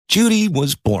Judy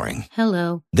was boring.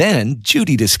 Hello. Then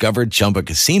Judy discovered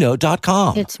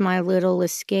ChumbaCasino.com. It's my little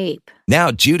escape. Now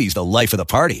Judy's the life of the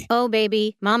party. Oh,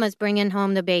 baby, mama's bringing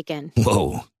home the bacon.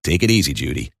 Whoa, take it easy,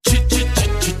 Judy.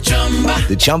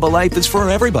 The Chumba life is for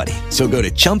everybody. So go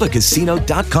to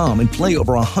ChumbaCasino.com and play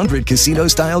over 100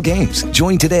 casino-style games.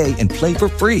 Join today and play for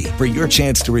free for your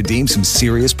chance to redeem some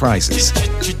serious prizes.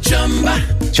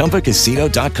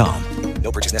 ChumbaCasino.com.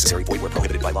 No purchase necessary. Void where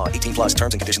prohibited by law. 18 plus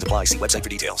terms and conditions apply. See website for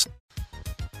details.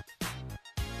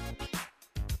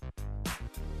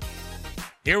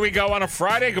 Here we go on a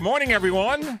Friday. Good morning,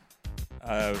 everyone.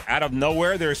 Out of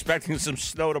nowhere, they're expecting some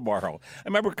snow tomorrow. I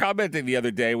remember commenting the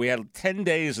other day, we had 10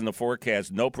 days in the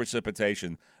forecast, no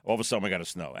precipitation. All of a sudden, we got a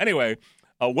snow. Anyway,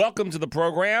 welcome to the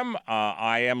program.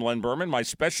 I am Len Berman. My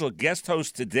special guest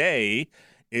host today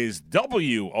is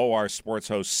WOR sports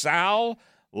host Sal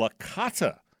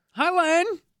Licata. Hi, Len.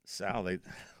 Sal,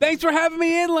 Thanks for having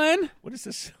me in, Len. What is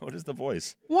this? What is the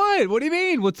voice? What? What do you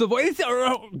mean? What's the voice?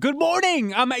 Good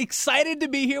morning. I'm excited to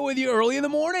be here with you early in the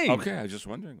morning. Okay, I was just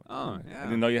wondering. Oh, yeah. I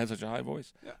didn't know you had such a high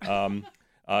voice.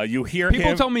 You hear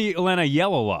People him. tell me, Len, I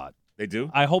yell a lot. They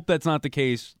do? I hope that's not the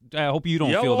case. I hope you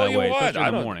don't feel that way, especially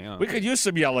in the morning. Oh. We could use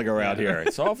some yelling around here.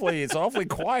 It's awfully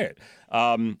quiet.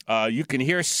 You can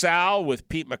hear Sal with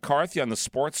Pete McCarthy on the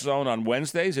Sports Zone on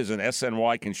Wednesdays as an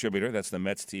SNY contributor. That's the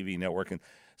Mets TV network. And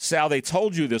Sal, they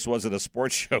told you this wasn't a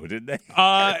sports show, didn't they?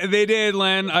 They did,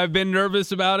 Len. I've been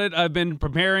nervous about it. I've been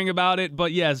preparing about it.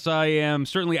 But, yes, I am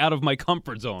certainly out of my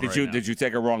comfort zone Did you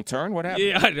take a wrong turn? What happened?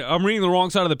 Yeah, I'm reading the wrong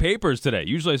side of the papers today.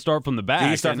 Usually I start from the back. Do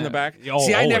you start from the back?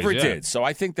 See, I never did. So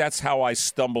I think that's how I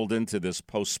stumbled into this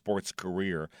post-sports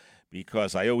career,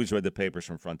 because I always read the papers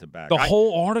from front to back. The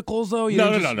whole articles, though?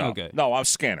 No. Okay. No, I'm a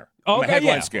scanner. Oh, I'm a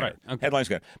headline scanner. Right. Okay. Headline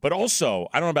scanner. But also,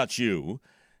 I don't know about you,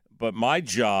 but my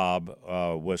job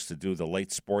was to do the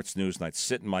late sports news, and I'd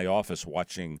sit in my office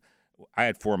watching. I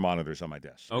had 4 monitors on my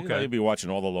desk. Okay. You'd be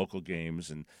watching all the local games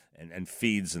and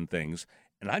feeds and things.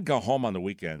 And I'd go home on the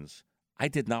weekends. I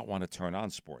did not want to turn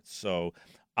on sports. So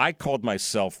I called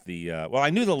myself I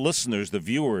knew the listeners, the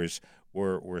viewers,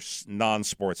 were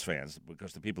non-sports fans,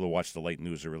 because the people who watch the late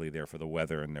news are really there for the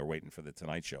weather and they're waiting for the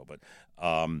Tonight Show. But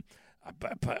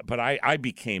I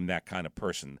became that kind of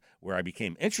person where I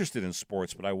became interested in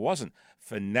sports, but I wasn't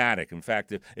fanatic. In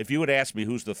fact, if you would ask me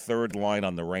who's the third line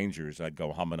on the Rangers, I'd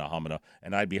go humana,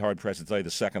 and I'd be hard-pressed to tell you the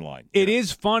second line. It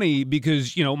is funny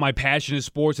because, my passion is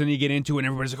sports, and you get into it, and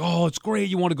everybody's like, oh, it's great.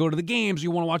 You want to go to the games. You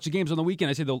want to watch the games on the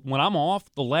weekend. I say, when I'm off,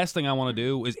 the last thing I want to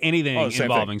do is anything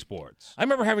involving sports. I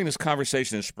remember having this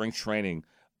conversation in spring training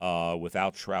with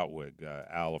Al Troutwig.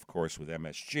 Al, of course, with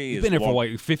MSG. He's been there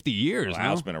for 50 years now.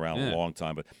 Al's been around a long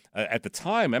time. But at the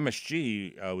time,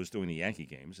 MSG was doing the Yankee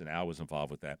games, and Al was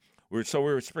involved with that. We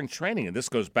were at spring training, and this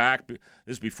goes back. This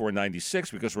is before '96,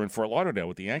 because we're in Fort Lauderdale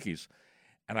with the Yankees.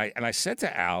 And I said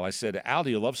to Al, Al, do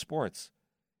you love sports?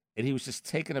 And he was just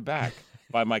taken aback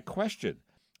by my question.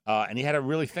 And he had to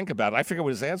really think about it. I forget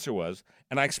what his answer was.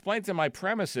 And I explained to him my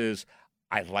premise is,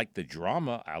 I like the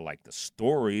drama. I like the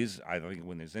stories. I think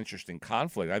when there's interesting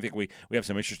conflict, I think we have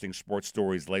some interesting sports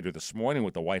stories later this morning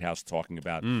with the White House talking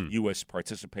about U.S.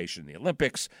 participation in the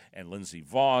Olympics and Lindsey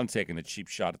Vonn taking a cheap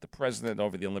shot at the president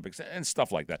over the Olympics and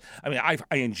stuff like that. I mean,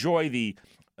 I enjoy the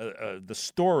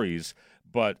stories,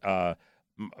 but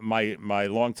my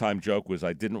longtime joke was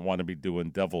I didn't want to be doing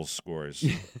Devils scores.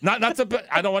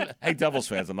 I don't want. Hey, Devils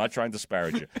fans, I'm not trying to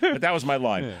disparage you, but that was my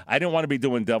line. Yeah. I didn't want to be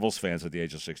doing Devils fans at the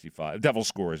age of 65. Devils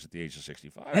scores at the age of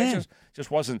 65. It just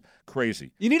wasn't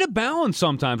crazy. You need a balance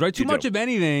sometimes, right? Too much of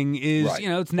anything is, right.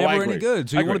 It's never any good.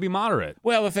 So you want to be moderate.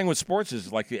 Well, the thing with sports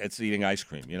is like it's eating ice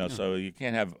cream, so you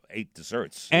can't have 8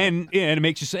 desserts. And it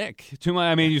makes you sick. Too much.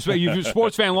 I mean, you've been a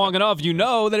sports fan long enough, you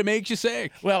know that it makes you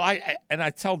sick. Well, I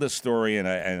tell this story,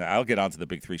 and I'll get on to the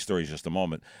big 3 stories in just a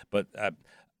moment. But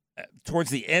towards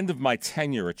the end of my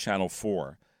tenure at Channel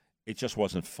 4, it just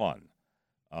wasn't fun.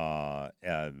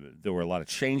 There were a lot of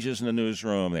changes in the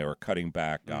newsroom. They were cutting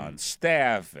back on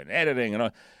staff and editing and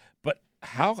all. But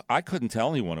I couldn't tell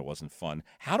anyone it wasn't fun.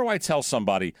 How do I tell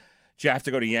somebody, you have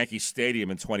to go to Yankee Stadium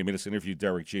in 20 minutes to interview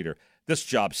Derek Jeter? This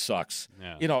job sucks.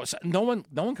 Yeah. No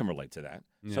one can relate to that.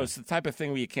 Yeah. So it's the type of thing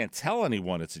where you can't tell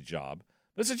anyone it's a job.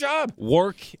 It's a job.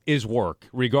 Work is work,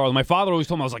 regardless. My father always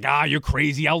told me, I was like, you're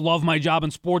crazy. I'll love my job in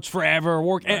sports forever.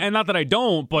 Work, right. and not that I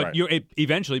don't, but it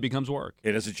eventually becomes work.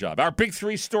 It is a job. Our big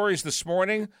 3 stories this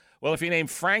morning. Well, if you name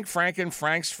Frank,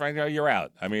 you're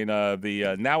out. I mean,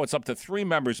 now it's up to 3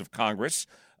 members of Congress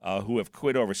who have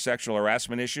quit over sexual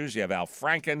harassment issues. You have Al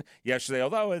Franken yesterday,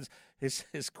 although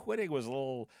his quitting was a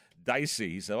little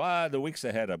dicey. So the weeks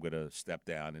ahead, I'm going to step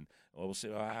down. And Well, we'll see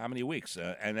how many weeks.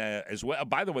 And as well,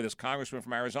 by the way, this congressman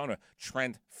from Arizona,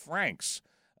 Trent Franks,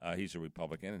 he's a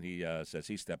Republican, and he says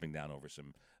he's stepping down over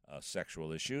some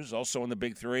sexual issues. Also in the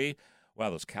big three, wow,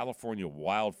 those California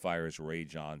wildfires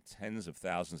rage on. Tens of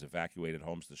thousands evacuated,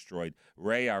 homes destroyed.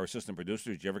 Ray, our assistant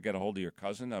producer, did you ever get a hold of your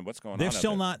cousin? What's going on? They're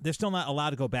still not allowed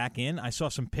to go back in. I saw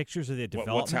some pictures of their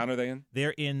development. What town are they in?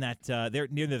 They're in that. They're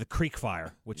near the Creek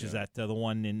Fire, which is the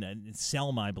one in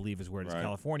Selma, I believe, is where it is,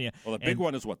 California. Well, the big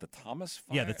one is what, the Thomas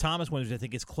Fire? Yeah, the Thomas one, which I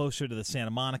think is closer to the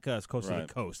Santa Monica. It's closer to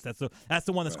the coast. That's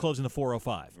the one that's closing the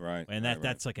 405. Right. And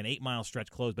that's like an 8-mile stretch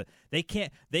closed. But they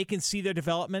can't. They can see their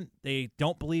development. They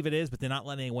don't believe it is, but they're not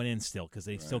letting anyone in still because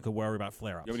they still could worry about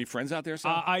flare-ups. You have any friends out there,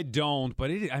 Sam? I don't,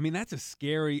 but that's a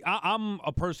scary. I'm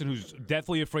a person who's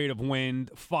definitely afraid of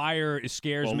wind. Fire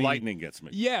scares me. Lightning gets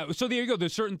me. Yeah, so there you go.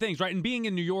 There's certain things, right? And being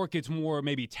in New York, it's more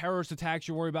maybe terrorist attacks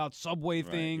you worry about, subway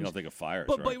things. You don't think of fires,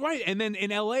 but right. And then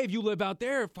in L.A., if you live out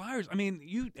there, fires. I mean,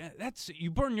 you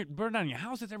burn down your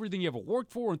house. That's everything you ever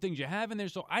worked for and things you have in there.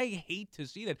 So I hate to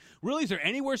see that. Really, is there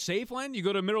anywhere safe, Len? You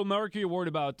go to Middle America, you're worried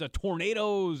about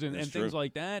tornadoes and things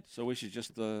like that. So we should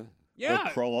just go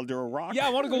crawl under a rock. Yeah, I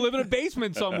want to go live in a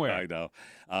basement somewhere. I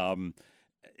know.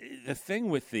 The thing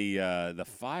with the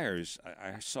fires,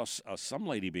 I saw some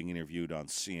lady being interviewed on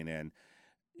CNN.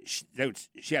 She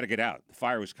had to get out. The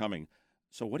fire was coming.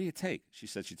 So what do you take? She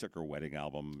said she took her wedding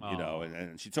album,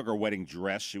 and she took her wedding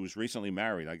dress. She was recently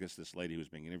married. I guess this lady who was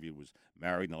being interviewed was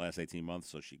married in the last 18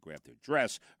 months, so she grabbed her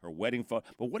dress, her wedding photo.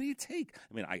 But what do you take?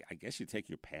 I mean, I guess you take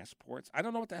your passports. I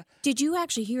don't know what that. Did you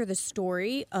actually hear the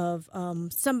story of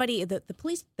somebody, the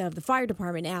police, the fire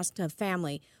department asked a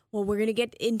family, well, we're going to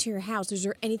get into your house. Is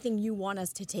there anything you want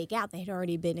us to take out? They had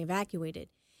already been evacuated.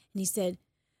 And he said,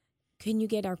 can you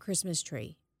get our Christmas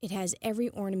tree? It has every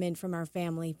ornament from our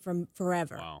family from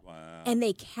forever. Wow. And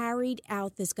they carried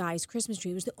out this guy's Christmas tree.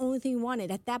 It was the only thing he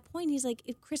wanted. At that point, he's like,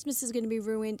 Christmas is going to be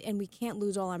ruined, and we can't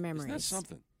lose all our memories. Isn't that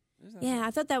something? I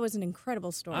thought that was an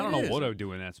incredible story. I don't know what I would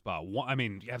do in that spot. I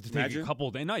mean, you have to take a couple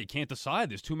of days. No, you can't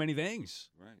decide. There's too many things.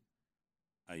 Right.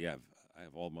 I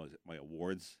have all my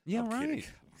awards. Yeah, I'm right. kidding.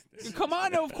 Come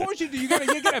on, no, of course you do. You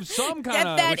gotta have some kind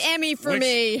of. Get that Emmy for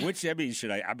me. Which Emmy should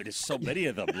I? I mean, there's so many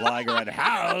of them lying around the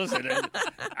house.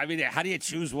 I mean, how do you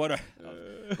choose what?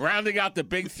 Rounding out the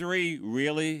big three,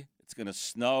 really? It's going to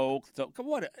snow. So,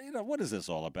 what is this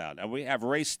all about? And we have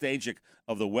Ray Stajic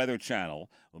of the Weather Channel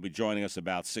will be joining us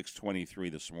about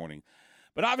 6:23 this morning.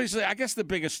 But obviously, I guess the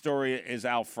biggest story is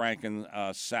Al Franken,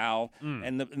 Sal.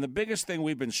 And the biggest thing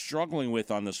we've been struggling with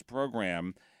on this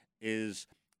program is,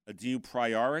 do you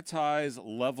prioritize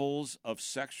levels of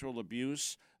sexual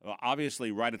abuse? Obviously,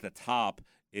 right at the top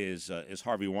is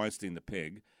Harvey Weinstein, the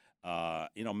pig.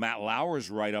 Matt Lauer's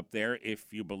right up there.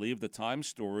 If you believe the Times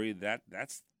story,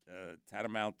 that's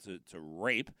tantamount to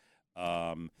rape.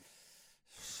 And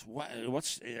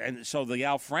so the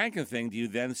Al Franken thing, do you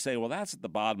then say, well, that's at the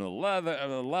bottom of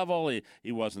the level.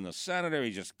 He wasn't a senator.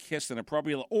 He just kissed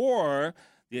inappropriately. Or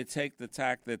do you take the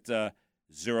tack that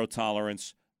zero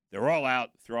tolerance, they're all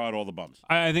out, throw out all the bums?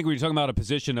 I think when you're talking about a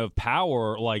position of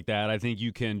power like that, I think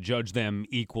you can judge them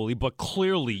equally. But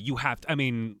clearly you have to. I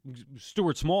mean,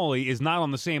 Stuart Smalley is not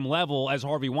on the same level as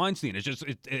Harvey Weinstein. It's just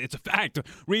it's a fact.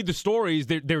 Read the stories.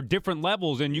 They're different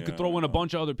levels, and you could throw in a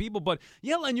bunch of other people. But,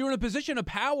 and you're in a position of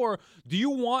power. Do you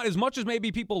want, as much as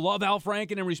maybe people love Al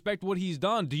Franken and respect what he's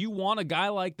done, do you want a guy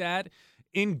like that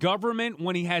in government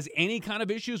when he has any kind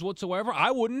of issues whatsoever?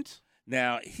 I wouldn't.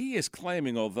 Now, he is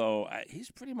claiming, although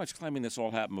he's pretty much claiming this all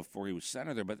happened before he was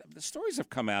senator, but the stories have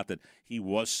come out that he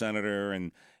was senator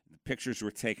and the pictures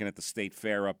were taken at the state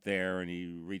fair up there, and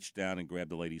he reached down and grabbed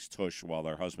the lady's tush while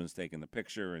their husband's taking the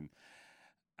picture. And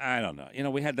I don't know.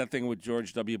 We had that thing with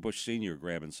George W. Bush Sr.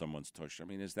 grabbing someone's tush. I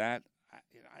mean,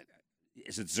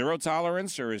 is it zero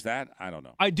tolerance, or is that? I don't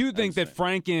know. I do think that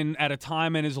Franken, at a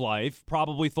time in his life,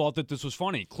 probably thought that this was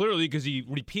funny. Clearly, because he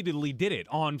repeatedly did it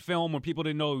on film when people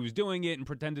didn't know he was doing it and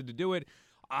pretended to do it.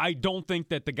 I don't think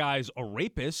that the guy's a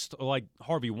rapist like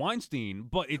Harvey Weinstein,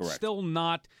 but it's still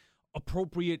not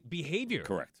appropriate behavior.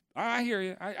 Correct. I hear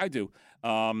you. I do.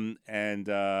 And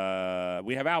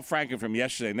we have Al Franken from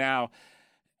yesterday. Now,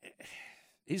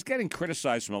 he's getting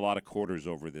criticized from a lot of quarters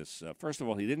over this. First of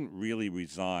all, he didn't really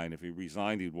resign. If he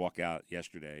resigned, he'd walk out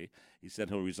yesterday. He said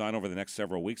he'll resign over the next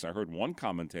several weeks. I heard one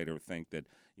commentator think that,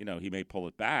 he may pull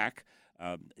it back.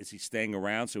 Is he staying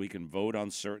around so he can vote on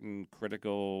certain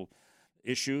critical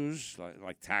issues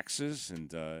like taxes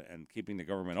and keeping the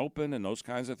government open and those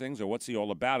kinds of things? Or what's he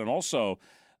all about? And also,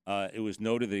 it was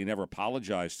noted that he never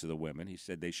apologized to the women. He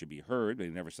said they should be heard, but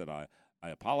he never said, I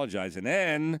apologize. And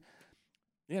then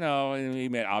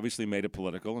he obviously made it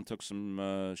political and took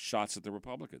some shots at the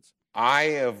Republicans. I,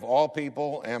 of all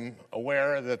people, am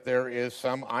aware that there is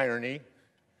some irony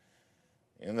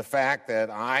in the fact that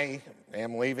I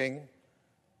am leaving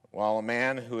while a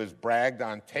man who has bragged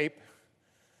on tape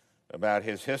about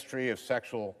his history of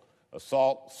sexual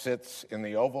assault sits in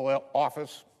the Oval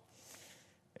Office,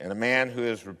 and a man who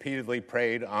has repeatedly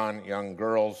preyed on young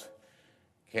girls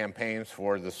campaigns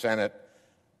for the Senate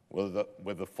with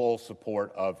the full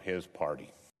support of his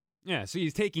party. Yeah, see,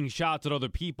 he's taking shots at other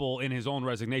people in his own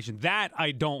resignation. That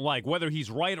I don't like. Whether he's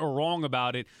right or wrong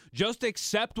about it, just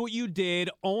accept what you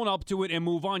did, own up to it, and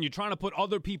move on. You're trying to put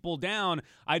other people down.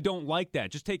 I don't like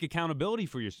that. Just take accountability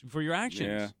for your actions.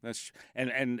 Yeah, that's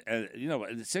and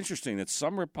it's interesting that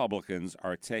some Republicans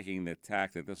are taking the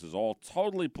tack that this is all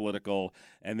totally political,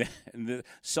 and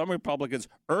some Republicans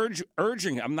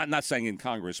urging. I'm not saying in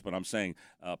Congress, but I'm saying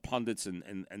pundits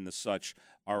and the such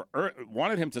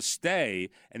wanted him to stay,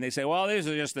 and they say, well, these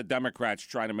are just the Democrats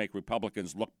trying to make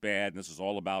Republicans look bad, and this is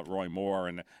all about Roy Moore,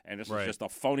 and this is just a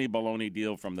phony baloney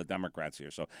deal from the Democrats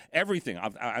here. So everything,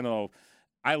 I know,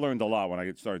 I learned a lot when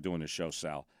I started doing this show,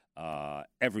 Sal.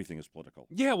 Everything is political.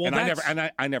 Yeah, well,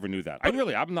 I never knew that.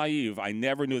 I'm naive. I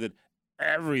never knew that.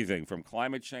 Everything from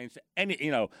climate change to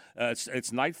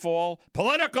it's nightfall,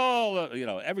 political,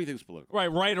 everything's political.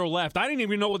 Right or left. I didn't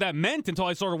even know what that meant until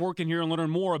I started working here and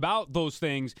learning more about those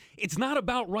things. It's not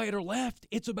about right or left.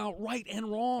 It's about right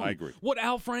and wrong. I agree. What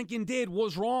Al Franken did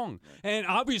was wrong. Right. And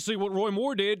obviously what Roy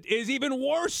Moore did is even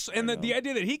worse. And the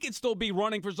idea that he could still be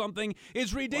running for something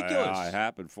is ridiculous. Well, it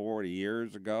happened 40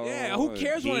 years ago. Yeah, who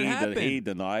cares when it happened? He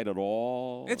denied it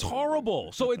all. It's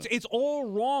horrible. So it's all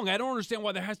wrong. I don't understand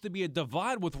why there has to be a divide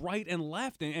with right and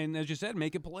left, and as you said,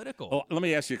 make it political. Well, let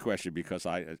me ask you a question, because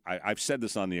I've said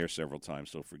this on the air several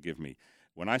times, so forgive me.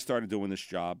 When I started doing this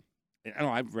job,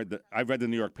 I've read the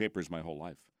New York papers my whole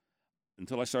life.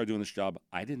 Until I started doing this job,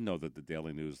 I didn't know that the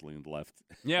Daily News leaned left.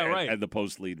 Yeah, right. And the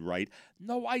Post leaned right.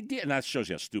 No idea. And that shows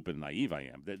you how stupid and naive I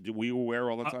am. Were you aware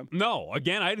all the time? No.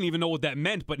 Again, I didn't even know what that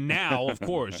meant. But now, of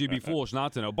course, you'd be foolish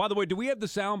not to know. By the way, do we have the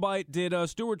soundbite? Did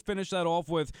Stewart finish that off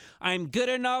with, I'm good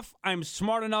enough, I'm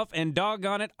smart enough, and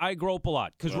doggone it, I grope a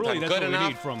lot? Because really, that's what we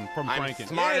need from Franken. I'm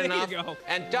smart enough,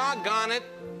 and doggone it,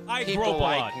 I people grope a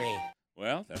like lot. me.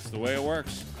 Well, that's the way it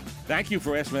works. Thank you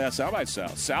for asking me that soundbite, Sal.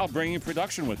 Sal bringing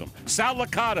production with him. Sal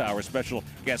Licata, our special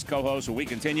guest co-host, and we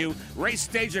continue. Ray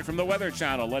Stajic from the Weather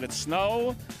Channel. Let it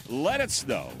snow. Let it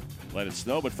snow. Let it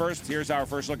snow. But first, here's our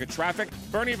first look at traffic.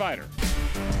 Bernie Viter.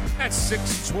 At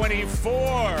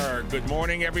 6:24. Good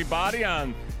morning, everybody.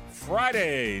 On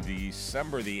Friday,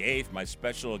 December the 8th, my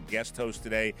special guest host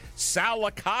today, Sal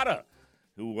Licata,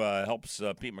 who helps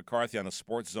Pete McCarthy on the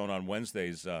Sports Zone on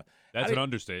Wednesdays. That's an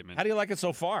understatement. How do you like it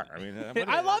so far? I mean,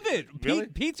 I love it. Really?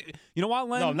 Pete's, you know what,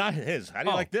 Len? No, not his. How do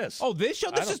you like this? Oh, this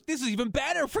show? This is even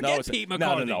better. Forget Pete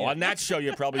McCarthy. No. On that show,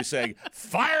 you're probably saying,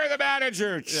 fire the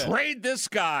manager, trade this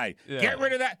guy, get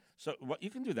rid of that. So you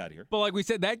can do that here. But like we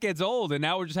said, that gets old, and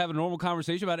now we're just having a normal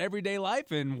conversation about everyday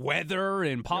life and weather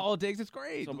and politics. It's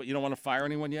great. So, but you don't want to fire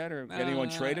anyone yet or get anyone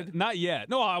traded? Not yet.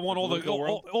 No, I want all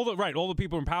the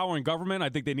people in power and government. I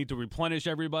think they need to replenish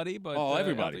everybody. But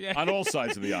everybody on all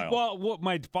sides of the aisle. Well, what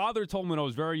my father told me when I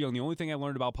was very young, the only thing I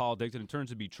learned about politics, and it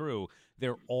turns to be true,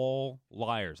 they're all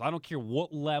liars. I don't care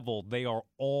what level, they are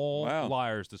all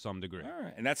liars to some degree. All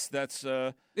right, and that's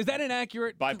is that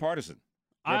inaccurate? Bipartisan.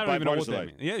 I don't even know what that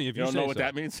means. Yeah, if you don't know what so.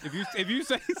 that means. If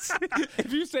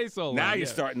you say so. Now you're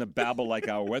starting to babble like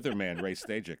our weatherman, Ray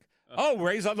Stajic. Oh,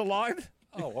 Ray's on the line.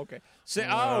 Oh, okay.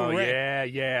 Ray.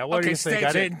 Yeah. What do you think?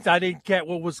 I didn't get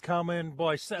what was coming.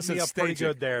 Boy, set me up pretty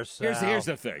good there. Sal. Here's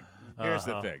the thing.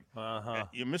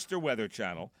 You Mr. Weather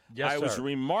Channel. Yes, I was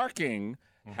remarking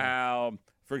how,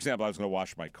 for example, I was going to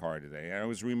wash my car today, and I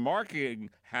was remarking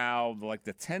how, like,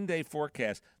 the 10-day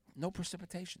forecast, no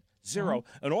precipitation, 0.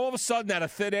 And all of a sudden, out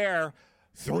of thin air,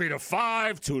 3 to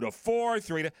 5, 2 to 4,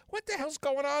 3 to... What the hell's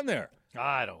going on there?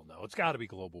 I don't know. It's got to be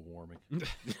global warming.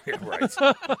 Right.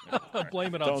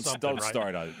 Blame it on something. Don't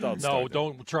start on it.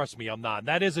 Don't trust me. I'm not.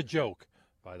 That is a joke,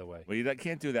 by the way. Well, you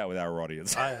can't do that with our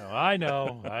audience. I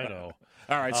know.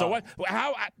 All right. So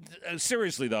how?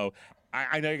 Seriously though,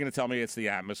 I know you're going to tell me it's the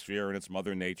atmosphere and it's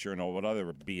Mother Nature and all what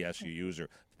other BS you use or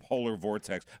polar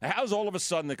vortex. How's all of a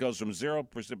sudden it goes from 0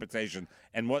 precipitation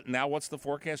and what's the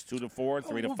forecast? 2 to 4,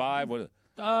 3 to 5? What?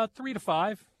 3 to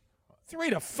 5. 3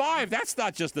 to 5? That's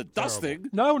not just the dusting.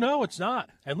 No, it's not.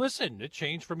 And listen, it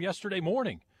changed from yesterday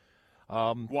morning.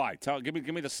 Why? Give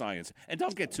me the science, and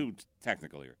don't get too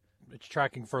technical here. It's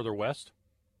tracking further west.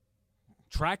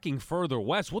 tracking further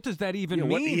west. What does that even mean?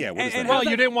 What is that? Well,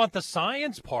 you didn't want the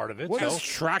science part of it. What does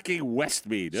tracking west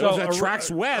mean? So, if it tracks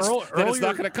west, then it's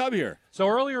not going to come here. So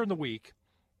earlier in the week,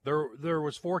 there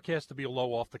was forecast to be a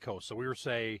low off the coast. So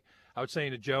I was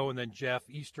saying to Joe and then Jeff,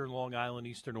 eastern Long Island,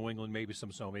 eastern New England, maybe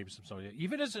some snow.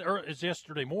 Even as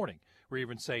yesterday morning, we're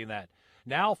even saying that.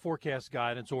 Now forecast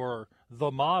guidance, or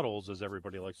the models, as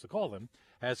everybody likes to call them,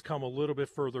 has come a little bit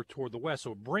further toward the west.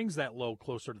 So it brings that low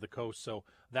closer to the coast. So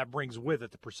that brings with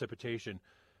it the precipitation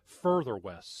further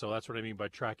west. So that's what I mean by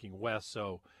tracking west.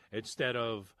 So instead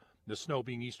of the snow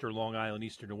being eastern Long Island,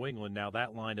 eastern New England, now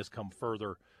that line has come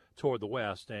further toward the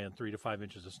west, and 3 to 5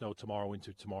 inches of snow tomorrow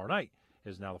into tomorrow night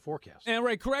is now the forecast. And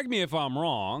Ray, correct me if I'm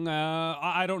wrong.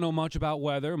 I don't know much about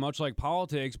weather, much like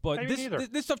politics, but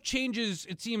this stuff changes,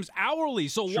 it seems, hourly.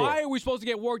 So why are we supposed to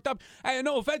get worked up?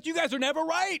 No offense, you guys are never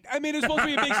right. I mean, there's supposed to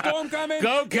be a big storm coming.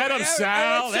 Go get him,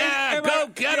 Sal. Go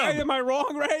get him. Am I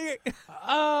wrong, Ray?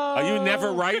 Are you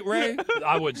never right, Ray?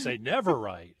 I wouldn't say never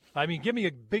right. I mean, give me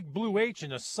a big blue H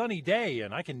and a sunny day,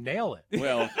 and I can nail it.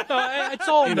 Well, it's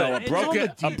all a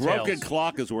broken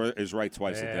clock is right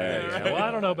twice a day. Yeah, well,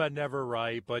 I don't know about never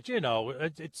right, but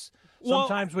it's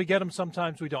sometimes we get them,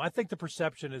 sometimes we don't. I think the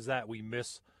perception is that we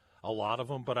miss a lot of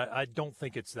them, but I don't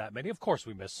think it's that many. Of course,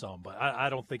 we miss some, but I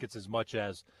don't think it's as much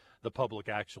as the public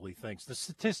actually thinks. The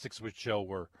statistics would show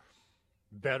we're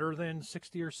better than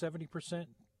 60 or 70%.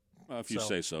 If you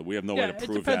say so. We have no way to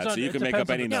prove that, so you can make up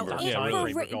any number.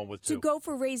 To go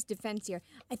for Ray's defense here,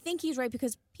 I think he's right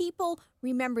because people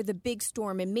remember the big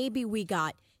storm, and maybe we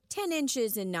got 10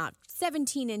 inches and not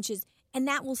 17 inches, and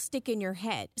that will stick in your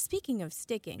head. Speaking of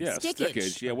sticking,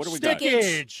 stickage. Yeah, what do we got?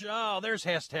 Stickage. Oh, there's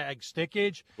hashtag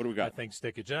stickage. What do we got? I think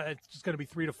stickage. It's just going to be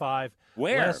 3 to 5.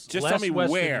 Where? Just tell me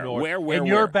where. Where? In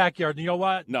your backyard. You know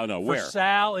what? No, where? For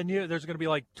Sal and you, there's going to be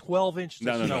like 12 inches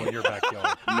of snow in your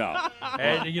backyard. No.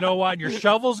 And you know what? Your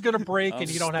shovel's going to break, and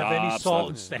you don't have any salt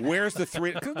and sand. Where's the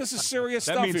 3? This is serious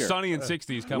stuff here. That means sunny and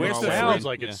 60s coming our way. Sounds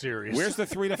like it's serious. Where's the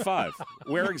 3 to 5?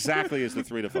 Where exactly is the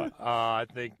 3 to 5? I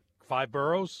think 5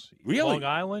 boroughs. Really? Long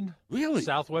Island. Really?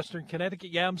 Southwestern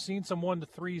Connecticut. Yeah, I'm seeing some 1 to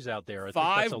 3s out there. I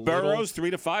 5 think boroughs,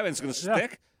 3 to 5, and it's going to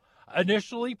stick?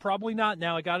 Initially, probably not.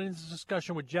 Now, I got into this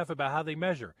discussion with Jeff about how they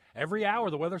measure. Every hour,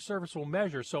 the Weather Service will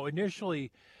measure. So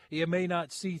initially, you may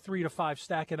not see 3 to 5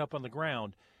 stacking up on the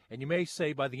ground. And you may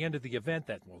say by the end of the event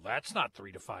that, well, that's not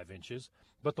 3 to 5 inches.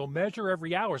 But they'll measure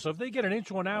every hour. So if they get an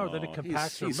inch 1 hour, then it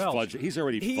compacts or melts. He's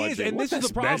already fudging. And this is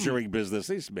the problem. Measuring business.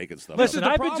 He's making stuff Listen,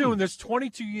 up. I've been doing this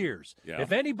 22 years. Yeah.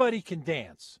 If anybody can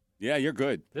dance. Yeah, you're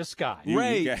good. This guy.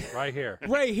 Ray. Right here.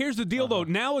 Ray, here's the deal, though.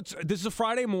 Now this is a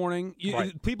Friday morning.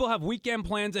 People have weekend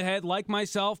plans ahead, like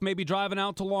myself, maybe driving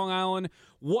out to Long Island.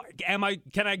 Can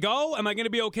I go? Am I going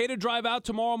to be okay to drive out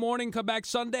tomorrow morning, come back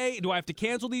Sunday? Do I have to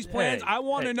cancel these plans? I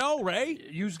want to know, Ray.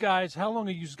 How long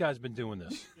have you guys been doing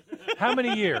this? How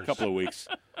many years? A couple of weeks.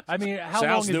 I mean, how Sal's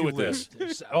long have new you with lived?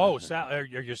 this. Oh, Sal, are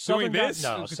you doing this?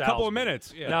 No, a couple of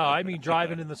minutes. Yeah. No, I mean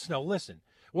driving in the snow. Listen,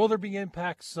 will there be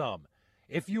impacts? Some.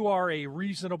 If you are a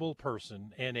reasonable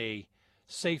person and a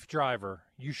safe driver,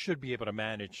 you should be able to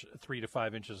manage 3 to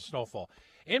 5 inches of snowfall.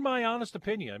 In my honest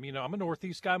opinion, I mean, I'm a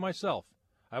Northeast guy myself.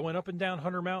 I went up and down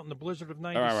Hunter Mountain, the blizzard of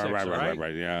 '96.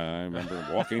 Right. Yeah, I remember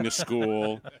walking to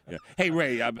school. Yeah. Hey,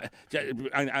 Ray,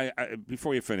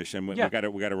 before you finish, and we got to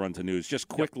run to news. Just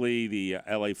quickly, the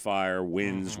L.A. fire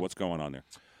winds. What's going on there?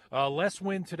 Less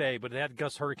wind today, but it had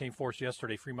gust hurricane force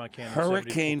yesterday. Fremont, Kansas.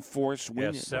 Hurricane force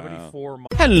wind? Yes, 74 miles.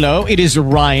 Hello, it is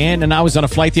Ryan, and I was on a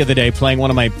flight the other day playing one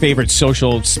of my favorite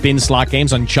social spin slot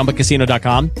games on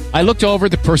ChumbaCasino.com. I looked over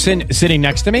at the person sitting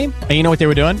next to me, and you know what they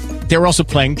were doing? They were also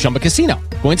playing Chumba Casino.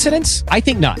 Coincidence? I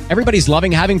think not. Everybody's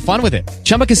loving having fun with it.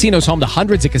 Chumba Casino is home to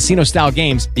hundreds of casino-style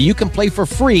games that you can play for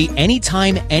free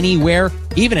anytime, anywhere,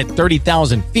 even at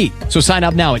 30,000 feet. So sign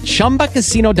up now at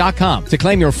ChumbaCasino.com to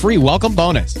claim your free welcome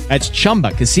bonus. That's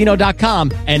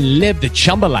ChumbaCasino.com and live the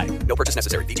Chumba life. No purchase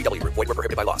necessary. VGW. Void where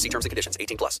prohibited by law. See terms and conditions.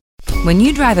 18+. When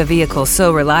you drive a vehicle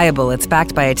so reliable it's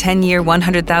backed by a 10-year,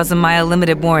 100,000-mile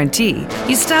limited warranty,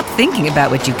 you stop thinking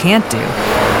about what you can't do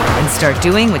and start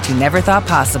doing what you never thought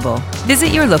possible. Visit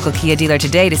your local Kia dealer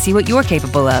today to see what you're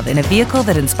capable of in a vehicle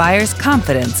that inspires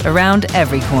confidence around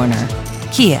every corner.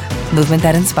 Kia, movement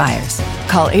that inspires.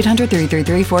 Call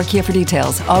 800-333-4KIA for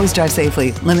details. Always drive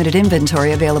safely. Limited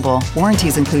inventory available.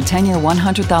 Warranties include 10-year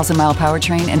 100,000-mile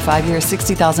powertrain and 5-year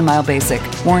 60,000-mile basic.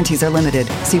 Warranties are limited.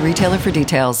 See retailer for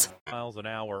details. Miles an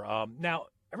hour. Now,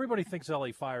 everybody thinks LA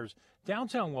fires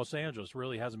downtown Los Angeles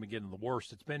really hasn't been getting the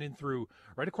worst. It's been in through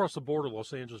right across the border,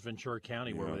 Los Angeles, Ventura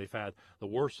County, where they've had the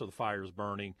worst of the fires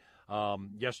burning.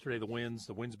 Yesterday, the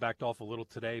winds backed off a little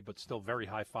today, but still very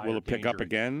high fire. Will it pick up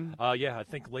again? Yeah, I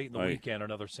think late in the weekend,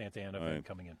 another Santa Ana event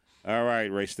coming in. All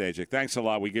right, Ray Stajic. Thanks a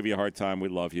lot. We give you a hard time. We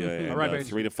love you. And, all right,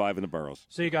 3 to 5 in the boroughs.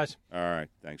 See you guys. All right.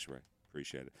 Thanks, Ray.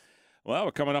 Appreciate it. Well,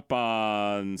 we're coming up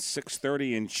on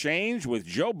 6:30 and change with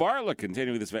Joe Bartlett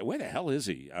continuing this. Where the hell is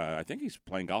he? I think he's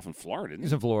playing golf in Florida. Isn't he?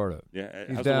 He's in Florida. Yeah.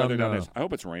 He's How's down, the weather down there? I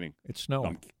hope it's raining. It's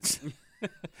snowing.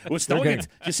 It was snowing. Did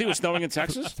you see it was snowing in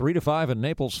Texas? 3 to 5 in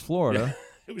Naples, Florida.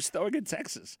 It was snowing in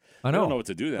Texas. I know. I don't know what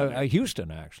to do that.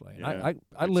 Houston, actually. Yeah.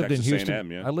 I lived Texas in Houston.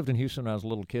 A&M, yeah. I lived in Houston when I was a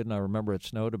little kid, and I remember it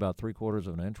snowed about 3/4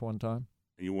 of an inch one time.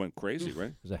 And you went crazy, right?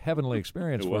 It was a heavenly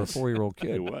experience for a 4-year-old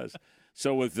kid. It was.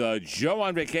 So with Joe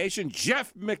on vacation,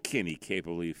 Jeff McKinney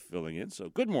capably filling in. So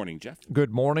good morning, Jeff.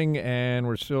 Good morning, and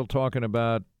we're still talking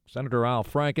about Senator Al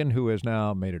Franken, who has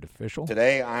now made it official.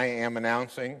 Today I am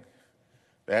announcing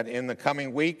that in the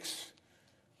coming weeks,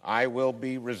 I will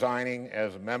be resigning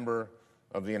as a member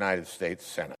of the United States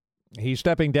Senate. He's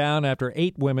stepping down after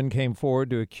 8 women came forward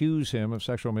to accuse him of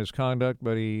sexual misconduct,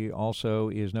 but he also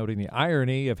is noting the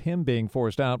irony of him being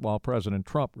forced out while President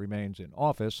Trump remains in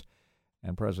office.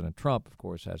 And President Trump, of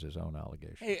course, has his own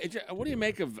allegations. Hey, what do you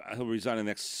make of he'll resign in the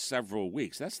next several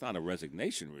weeks? That's not a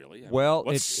resignation, really. Well,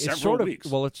 it's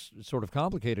sort of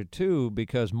complicated too,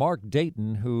 because Mark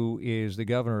Dayton, who is the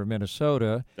governor of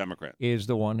Minnesota, Democrat, is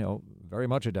the one, very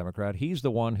much a Democrat. He's the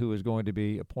one who is going to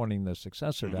be appointing the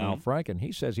successor to Al Franken.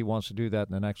 He says he wants to do that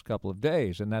in the next couple of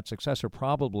days, and that successor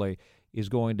probably is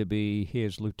going to be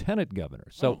his lieutenant governor.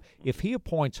 So if he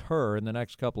appoints her in the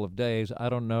next couple of days, I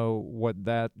don't know what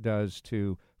that does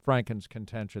to Franken's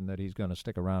contention that he's going to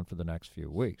stick around for the next few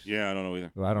weeks. Yeah, I don't know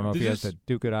either. I don't know if he has to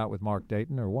duke it out with Mark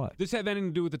Dayton or what. Does this have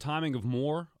anything to do with the timing of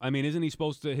Moore? I mean, isn't he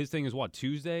supposed to – his thing is what,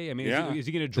 Tuesday? I mean, is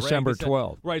he going to drag December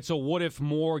 12th. Right, so what if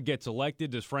Moore gets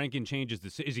elected? Does Franken change his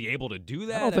decision? Is he able to do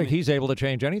that? I don't think he's able to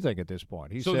change anything at this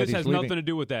point. So this has nothing to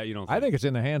do with that, you don't think? I think it's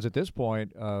in the hands at this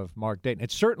point of Mark Dayton.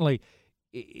 It's certainly –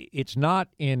 it's not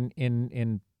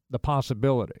in the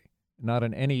possibility, not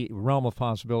in any realm of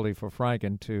possibility for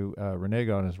Franken to renege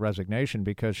on his resignation,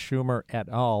 because Schumer et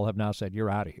al. Have now said, you're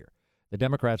out of here. The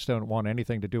Democrats don't want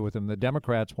anything to do with him. The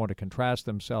Democrats want to contrast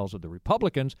themselves with the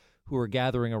Republicans, who are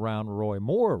gathering around Roy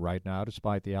Moore right now,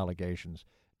 despite the allegations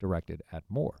directed at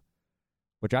Moore,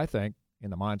 which I think, in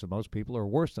the minds of most people, are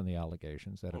worse than the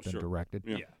allegations that have been directed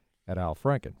at Al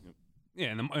Franken.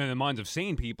 Yeah, in the minds of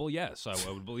sane people, yes, I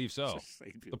would believe so.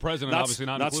 The president obviously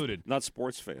not included. Not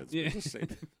sports fans. Yeah.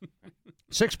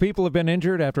 6 people have been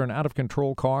injured after an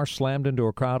out-of-control car slammed into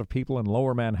a crowd of people in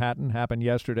Lower Manhattan. Happened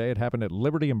yesterday. It happened at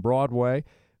Liberty and Broadway,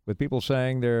 with people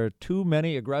saying there are too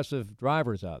many aggressive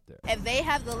drivers out there. If they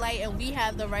have the light and we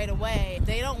have the right of way,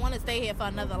 they don't want to stay here for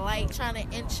another light, trying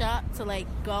to inch up to,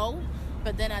 go,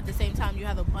 but then at the same time you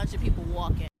have a bunch of people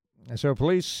walking. So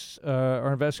police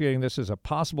are investigating this as a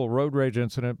possible road rage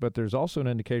incident, but there's also an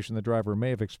indication the driver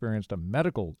may have experienced a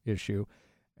medical issue.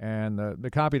 And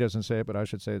the copy doesn't say it, but I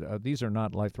should say these are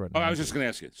not life-threatening. I was just going to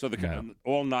ask you. So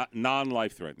all not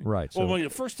non-life-threatening. Right. Well, the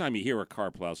first time you hear a car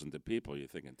plows into people, you're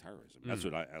thinking terrorism. That's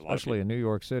what I like. Especially in New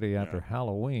York City after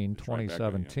Halloween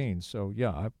 2017. So,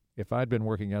 if I'd been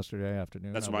working yesterday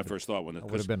afternoon, that's my first thought. I would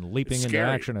have been leaping into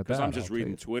action at that. Because I'm just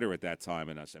reading Twitter at that time,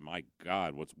 and I said, my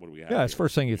God, what do we have? Yeah, it's the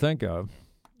first thing you think of.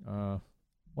 One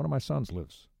of my sons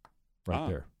lives right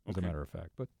there, as a matter of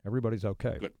fact. But everybody's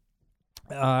okay. Good.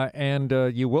 And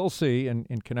you will see,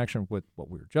 in connection with what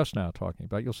we were just now talking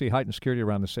about, you'll see heightened security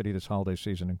around the city this holiday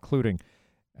season, including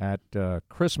at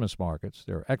Christmas markets.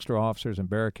 There are extra officers and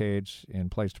barricades in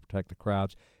place to protect the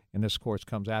crowds. And this, of course,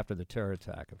 comes after the terror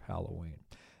attack of Halloween.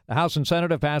 The House and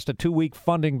Senate have passed a 2-week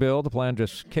funding bill. The plan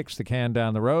just kicks the can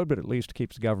down the road, but at least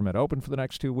keeps the government open for the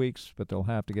next 2 weeks. But they'll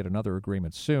have to get another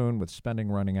agreement soon, with spending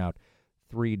running out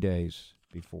 3 days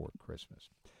before Christmas.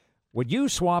 Would you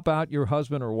swap out your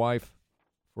husband or wife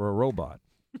for a robot?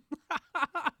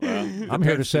 I'm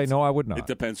here to say no, I would not. It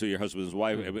depends who your husband's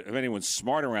wife. If anyone's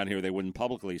smart around here, they wouldn't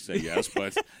publicly say yes,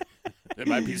 but there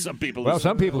might be some people. Well,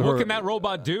 some people. What can that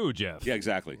robot do, Jeff? Yeah,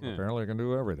 exactly. Apparently, it can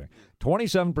do everything.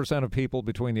 27% of people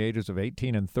between the ages of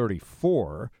 18 and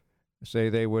 34 say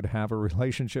they would have a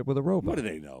relationship with a robot. What do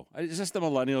they know? Is this the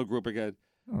millennial group again?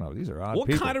 I don't know. These are odd What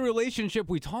people. kind of relationship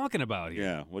we talking about here?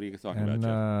 Yeah, what are you talking about,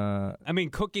 Jeff? I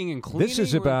mean, cooking and cleaning? This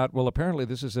is about, apparently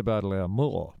this is about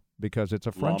l'amour, because it's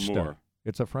a French study.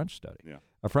 It's a French study. Yeah.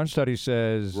 A French study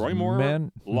says Roy Moore?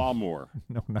 men... L'amour.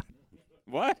 No, not...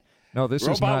 What? No, this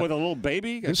Robot is not... with a little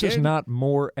baby? This is not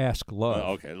Moore-esque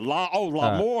love. Okay.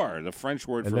 L'amour, the French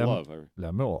word for love.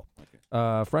 L'amour. Okay.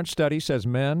 French study says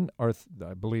men are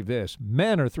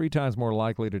 3 times more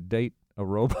likely to date a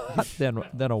robot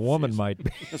than a woman might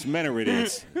be. Those men are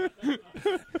idiots.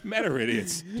 Men are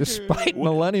idiots. Despite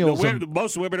millennials,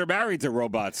 most women are married to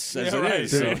robots, as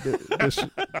it is. So.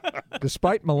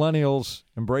 Despite millennials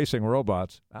embracing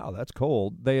robots, that's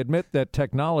cold. They admit that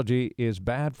technology is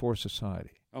bad for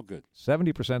society. Oh, good.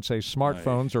 70% say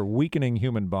smartphones are weakening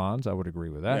human bonds. I would agree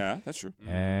with that. Yeah, that's true.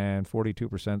 And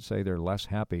 42% say they're less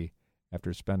happy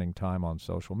after spending time on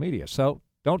social media. So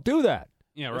don't do that.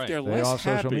 Yeah, right. If they're Stay less off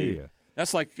happy, social media.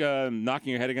 That's like knocking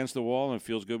your head against the wall and it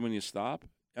feels good when you stop.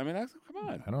 I mean, come on.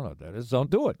 I don't know what that is. Don't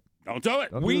do it. Don't do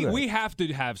it. We have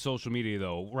to have social media,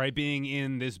 though, right? Being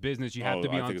in this business, you have to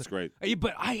be on. I think it's great.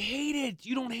 But I hate it.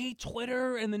 You don't hate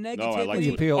Twitter and the negativity. No, I like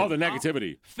Twitter. Oh, the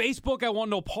negativity. Facebook, I want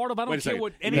no part of. I don't care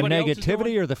what the anybody else is doing.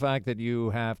 negativity or the fact that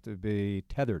you have to be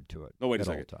tethered to it. No, wait a at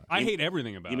second. all times. I hate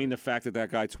everything about it. You mean the fact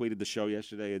that guy tweeted the show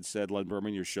yesterday and said, Len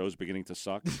Berman, your show's beginning to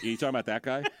suck? Are you talking about that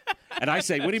guy? And I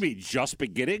say, what do you mean, just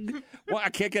beginning? Well, I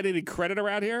can't get any credit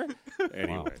around here?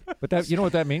 Anyway. Wow. But you know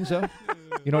what that means, though?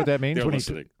 You know what that means? They're when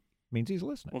listening. Means he's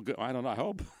listening. Well, good. I don't know. I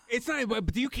hope. It's not. But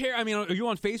do you care? I mean, are you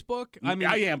on Facebook? I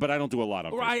am, but I don't do a lot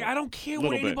on Facebook. I don't care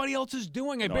what anybody else is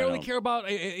doing. I barely care about.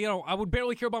 I would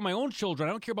barely care about my own children.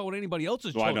 I don't care about what anybody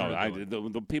else's children are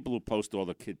doing. The people who post all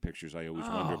the kid pictures, I always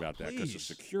wonder about that because of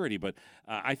security. But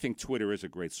I think Twitter is a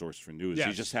great source for news. Yes.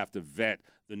 You just have to vet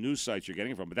the news sites you're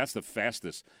getting it from. But that's the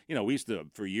fastest. We used to,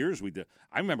 for years,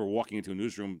 I remember walking into a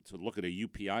newsroom to look at a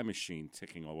UPI machine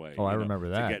ticking away. Oh, I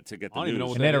remember that. To get the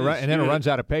news. And then it runs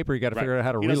out of paper. You got to figure out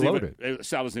how to reload it.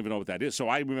 Sal doesn't even know what that is. So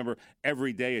I remember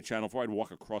every day at Channel 4, I'd walk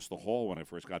across the hall when I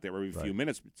first got there every few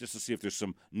minutes just to see if there's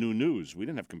some new news. We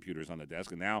didn't have computers on the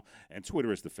desk, and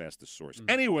Twitter is the fastest source.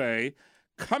 Anyway,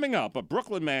 coming up, a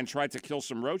Brooklyn man tried to kill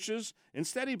some roaches.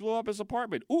 Instead, he blew up his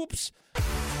apartment. Oops.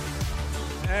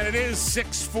 And it is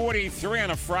 6:43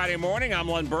 on a Friday morning. I'm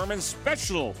Len Berman,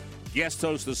 special guest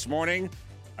host this morning.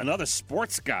 Another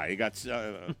sports guy. He got,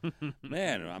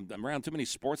 man, I'm around too many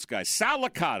sports guys. Sal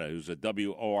Licata, who's a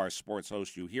WOR sports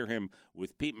host. You hear him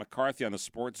with Pete McCarthy on the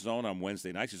Sports Zone on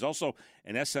Wednesday nights. He's also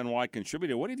an SNY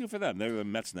contributor. What do you do for them? They're the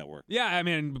Mets Network. Yeah, I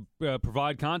mean,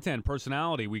 provide content,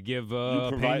 personality. We give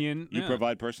opinion. You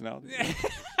provide personality?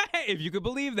 If you could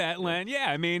believe that, Len. Yeah,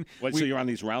 I mean. So you're on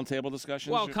these roundtable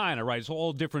discussions? Well, kind of, right. So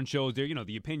all different shows there,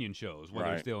 the opinion shows,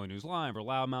 whether it's Daily News Live or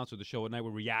Loudmouths or the show at night, we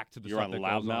react to the stuff that goes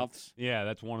on. You're on Loudmouths? Yeah,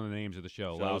 that's one of the names of the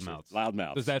show, Loudmouths.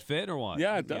 Loudmouths. Does that fit or what?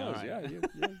 Yeah, it does. Yeah,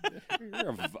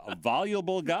 you're a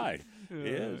voluble guy. He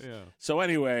is. Yeah. So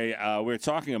anyway, we were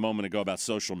talking a moment ago about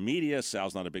social media.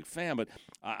 Sal's not a big fan, but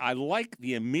I like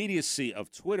the immediacy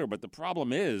of Twitter, but the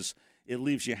problem is it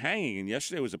leaves you hanging. And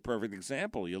yesterday was a perfect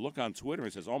example. You look on Twitter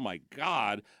and it says, oh, my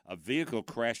God, a vehicle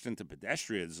crashed into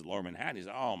pedestrians in Lower Manhattan. He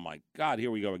said, oh, my God,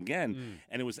 here we go again.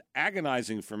 And it was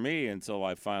agonizing for me until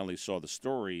I finally saw the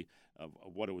story of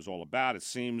what it was all about. It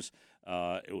seems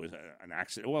it was an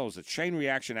accident. Well, it was a chain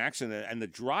reaction accident, and the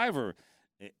driver,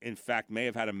 in fact, may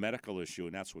have had a medical issue,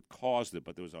 and that's what caused it.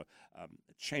 But there was a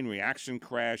chain reaction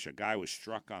crash. A guy was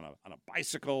struck on a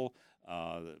bicycle.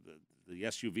 The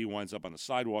SUV winds up on the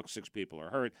sidewalk. 6 people are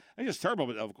hurt. It's just terrible.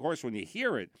 But, of course, when you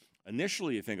hear it,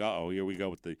 initially you think, uh-oh, here we go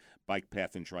with the bike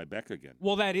path in Tribeca again.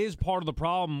 Well, that is part of the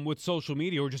problem with social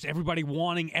media, or just everybody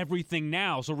wanting everything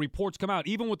now. So reports come out.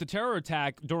 Even with the terror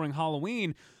attack during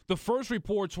Halloween, the first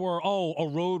reports were, a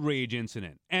road rage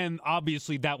incident. And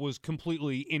obviously that was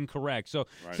completely incorrect. So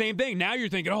same thing. Now you're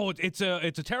thinking, it's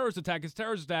a terrorist attack. It's a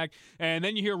terrorist attack. And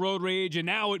then you hear road rage, and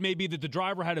now it may be that the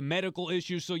driver had a medical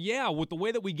issue. So, yeah, with the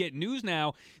way that we get news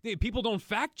now, people don't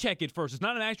fact-check it first. It's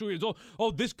not an actual,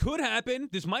 this could happen.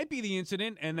 This might be the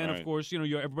incident. And then, of course,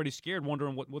 everybody's scared,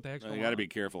 wondering what the heck's going on. You got to be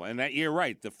careful. And you're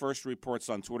right. The first reports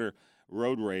on Twitter,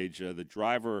 road rage, the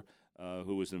driver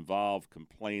who was involved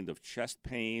complained of chest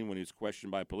pain when he was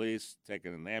questioned by police,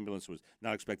 taken in an ambulance, was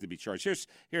not expected to be charged.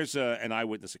 Here's an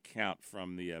eyewitness account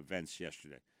from the events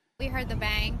yesterday. We heard the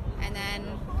bang, and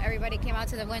then everybody came out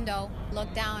to the window,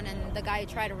 looked down, and the guy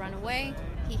tried to run away.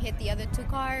 He hit the other 2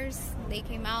 cars. They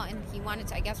came out, and he wanted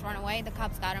to, I guess, run away. The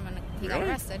cops got him, and he got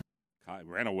arrested.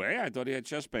 Ran away? I thought he had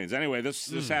chest pains. Anyway,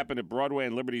 this happened at Broadway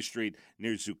and Liberty Street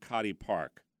near Zuccotti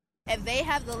Park. If they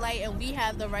have the light and we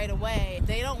have the right of way,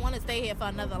 they don't want to stay here for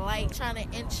another light, trying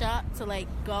to inch up to,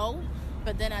 go.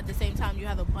 But then at the same time, you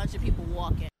have a bunch of people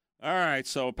walking. All right,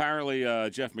 so apparently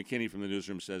Jeff McKinney from the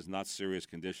newsroom says not serious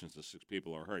conditions. The 6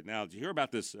 people are hurt. Now, did you hear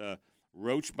about this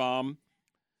roach bomb?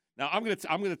 Now, I'm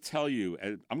gonna tell you,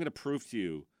 I'm gonna prove to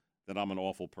you that I'm an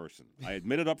awful person. I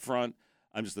admit it up front.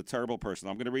 I'm just a terrible person.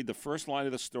 I'm going to read the first line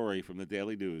of the story from the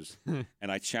Daily News,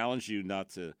 and I challenge you not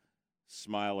to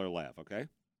smile or laugh, okay?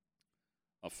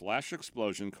 A flash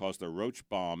explosion caused a roach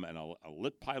bomb, and a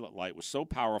lit pilot light was so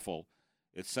powerful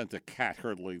it sent a cat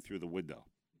hurtling through the window.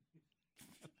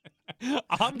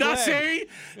 I'm Now, glad.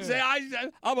 see,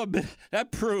 I'm a bit.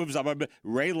 That proves I'm a bit.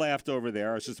 Ray laughed over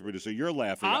there, assistant producer. You're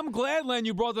laughing. I'm glad, Len,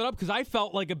 you brought that up because I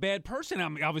felt like a bad person.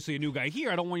 I'm obviously a new guy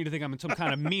here. I don't want you to think I'm some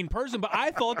kind of mean person, but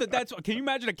I thought that's. Can you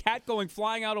imagine a cat going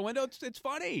flying out a window? It's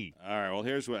funny. All right. Well,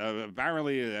 here's what.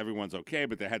 Apparently, everyone's okay,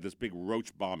 but they had this big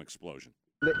roach bomb explosion.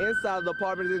 The inside of the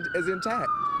apartment is intact.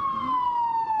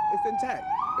 It's intact.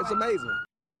 It's amazing.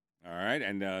 All right,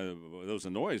 and there was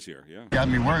a noise here. Yeah. Got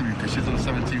me worried because she's on the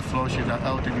 17th floor. She's an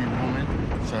elderly woman,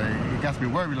 so it got me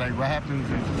worried. Like, what happens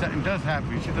if something does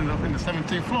happen? She's in the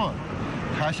 17th floor.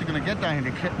 How's she gonna get down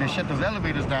here? They shut those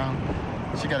elevators down.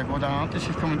 She got to go down. I don't think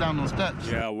she's coming down those steps.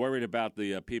 Yeah, worried about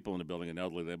the people in the building and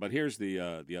elderly. But here's the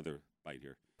other bite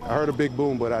here. I heard a big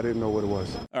boom, but I didn't know what it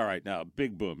was. All right, now,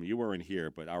 big boom. You weren't here,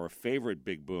 but our favorite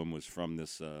big boom was from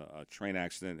this train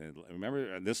accident. And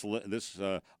remember this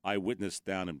eyewitness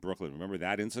down in Brooklyn? Remember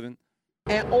that incident?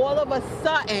 And all of a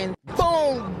sudden,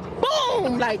 boom,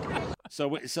 boom, like. So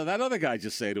that other guy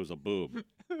just said it was a boom.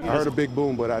 I heard a big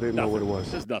boom, but I didn't know what it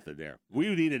was. There's nothing there.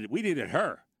 We needed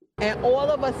her. And all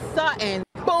of a sudden,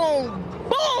 boom,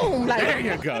 boom, like. There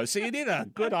you go. So you need a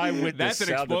good eyewitness. That's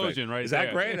an sound explosion effect. right Is there.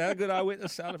 that great? That a good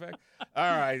eyewitness sound effect?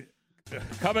 All right.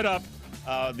 Coming up,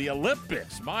 the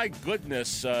Olympics. My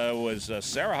goodness, was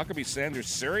Sarah Huckabee Sanders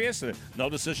serious? No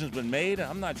decision's been made?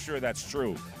 I'm not sure that's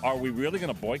true. Are we really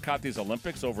going to boycott these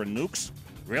Olympics over nukes?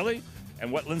 Really?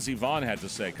 And what Lindsey Vonn had to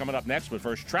say. Coming up next, but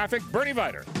first, traffic. Bernie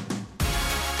Viter.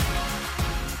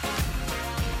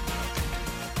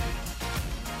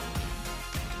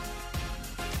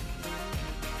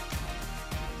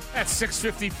 At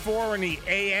 6:54 in the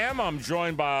a.m., I'm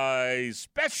joined by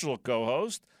special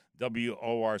co-host,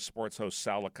 WOR sports host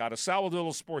Sal Licata. Sal, we'll do a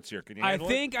little sports here. Can you handle it?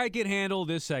 I think I can handle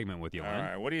this segment with you, All Len.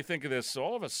 right. What do you think of this?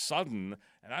 All of a sudden,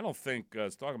 and I don't think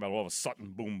it's talking about all of a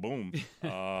sudden, boom, boom.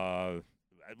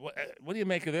 What do you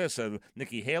make of this?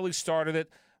 Nikki Haley started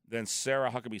it. Then Sarah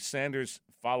Huckabee Sanders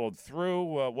followed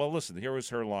through. Well, listen, here was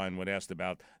her line when asked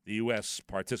about the U.S.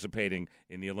 participating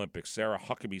in the Olympics. Sarah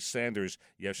Huckabee Sanders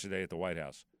yesterday at the White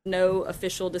House. No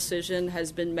official decision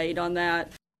has been made on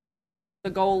that. The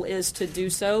goal is to do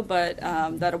so, but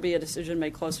that'll be a decision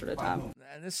made closer to time.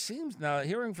 And this seems, now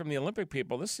hearing from the Olympic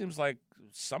people, this seems like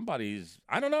somebody's,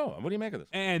 I don't know. What do you make of this?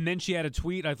 And then she had a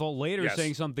tweet, I thought, later Yes.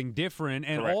 saying something different.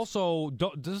 And Correct. also,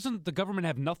 doesn't the government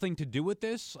have nothing to do with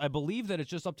this? I believe that it's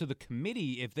just up to the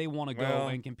committee if they want to go Well-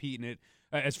 and compete in it.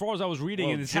 As far as I was reading,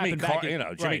 Well, and it's Jimmy happened back in,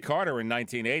 Jimmy right. Carter in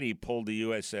 1980 pulled the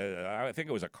U.S. I think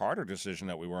it was a Carter decision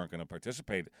that we weren't going to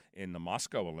participate in the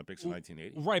Moscow Olympics in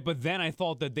 1980. Right, but then I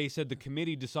thought that they said the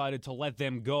committee decided to let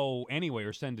them go anyway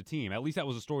or send a team. At least that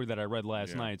was a story that I read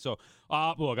last night. So,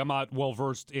 look, I'm not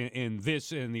well-versed in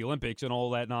the Olympics and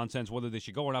all that nonsense, whether they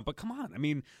should go or not. But come on. I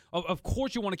mean, of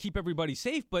course you want to keep everybody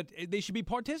safe, but they should be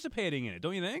participating in it,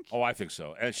 don't you think? Oh, I think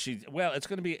so.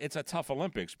 It's a tough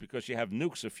Olympics because you have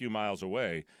nukes a few miles away.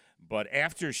 But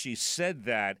after she said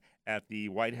that at the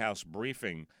White House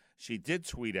briefing, she did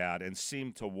tweet out and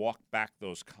seemed to walk back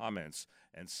those comments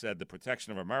and said the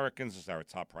protection of Americans is our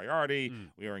top priority.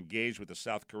 We are engaged with the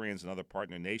South Koreans and other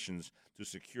partner nations to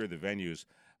secure the venues.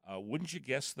 Wouldn't you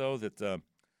guess, though, that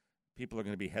people are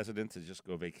going to be hesitant to just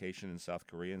go vacation in South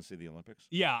Korea and see the Olympics?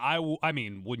 Yeah, I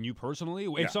mean, wouldn't you personally?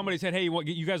 If Yeah. somebody said, hey,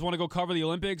 you guys want to go cover the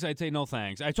Olympics? I'd say no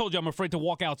thanks. I told you I'm afraid to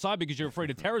walk outside because you're afraid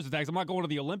of terrorist attacks. I'm not going to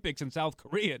the Olympics in South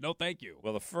Korea. No, thank you.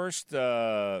 Well, the first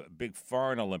big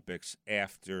foreign Olympics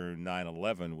after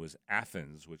 9/11 was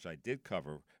Athens, which I did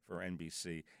cover for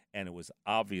NBC, and it was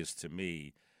obvious to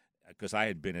me because I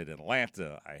had been in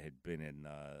Atlanta, I had been in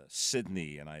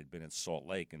Sydney, and I had been in Salt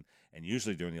Lake, and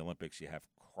usually during the Olympics you have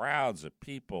crowds of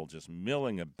people just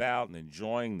milling about and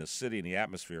enjoying the city and the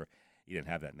atmosphere. You didn't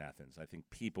have that in Athens. I think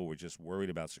people were just worried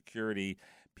about security.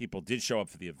 People did show up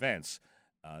for the events.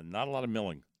 Not a lot of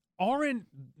milling. Aren't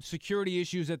security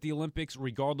issues at the Olympics,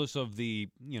 regardless of the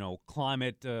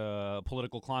climate,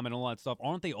 political climate, and all that stuff,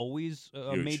 aren't they always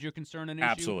a Huge. major concern and issue?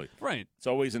 Absolutely. Right. It's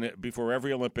always before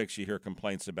every Olympics, you hear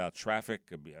complaints about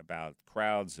traffic, about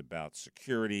crowds, about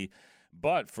security.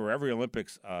 But for every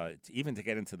Olympics, even to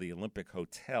get into the Olympic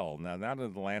hotel, now not in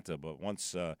Atlanta, but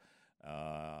once, I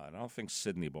don't think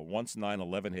Sydney, but once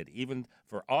 9/11 hit, even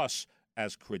for us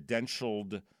as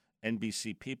credentialed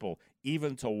NBC people,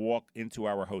 even to walk into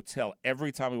our hotel,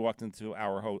 every time we walked into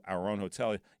our own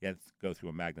hotel, you had to go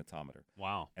through a magnetometer.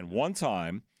 Wow. And one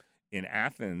time in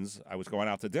Athens, I was going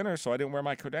out to dinner, so I didn't wear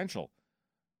my credential.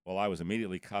 Well, I was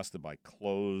immediately accosted by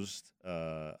plainclothes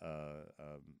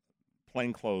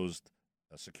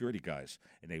security guys,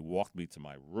 and they walked me to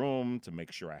my room to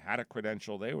make sure I had a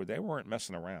credential. They weren't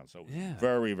messing around. So it was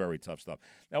very, very tough stuff.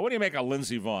 Now, what do you make of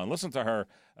Lindsey Vonn? Listen to her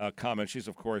comment. She's,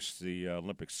 of course, the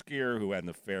Olympic skier who had an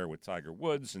affair with Tiger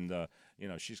Woods, and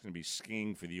she's going to be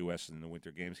skiing for the U.S. in the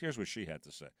Winter Games. Here's what she had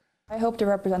to say. I hope to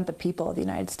represent the people of the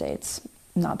United States,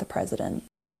 not the president.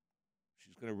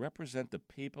 She's going to represent the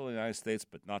people of the United States,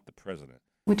 but not the president.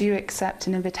 Would you accept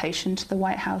an invitation to the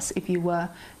White House if you were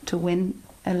to win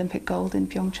Olympic gold in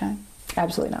Pyeongchang?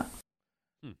 Absolutely not.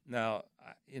 Now,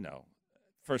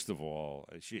 first of all,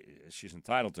 she's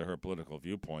entitled to her political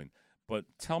viewpoint, but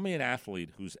tell me an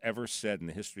athlete who's ever said in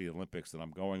the history of the Olympics that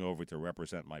I'm going over to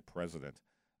represent my president.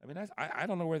 I mean, I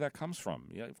don't know where that comes from.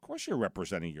 Yeah, of course you're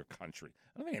representing your country.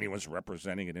 I don't think anyone's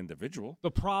representing an individual. The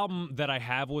problem that I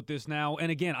have with this now,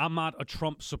 and again, I'm not a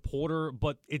Trump supporter,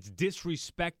 but it's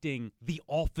disrespecting the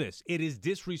office. It is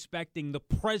disrespecting the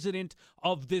president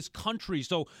of this country.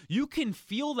 So you can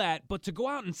feel that, but to go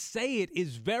out and say it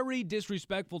is very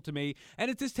disrespectful to me,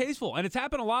 and it's distasteful. And it's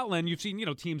happened a lot, Len. You've seen,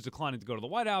 teams declining to go to the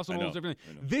White House and all those different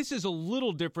things. This is a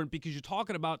little different because you're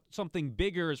talking about something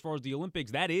bigger as far as the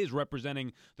Olympics. That is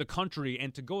representing the country,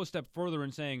 and to go a step further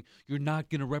and saying you're not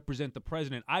going to represent the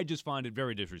president, I just find it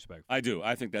very disrespectful. I do.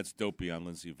 I think that's dopey on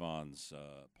Lindsey Vonn's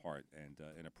part and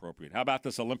inappropriate. How about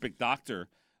this Olympic doctor?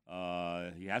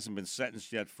 He hasn't been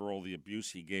sentenced yet for all the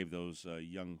abuse he gave those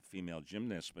young female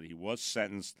gymnasts, but he was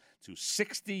sentenced to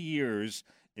 60 years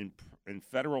in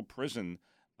federal prison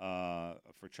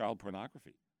for child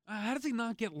pornography. How does he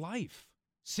not get life?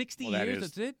 60 years,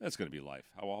 that's it? That's going to be life.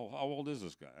 How old is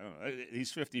this guy? I don't know.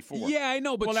 He's 54. Yeah, I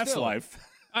know, but well, that's still. Life.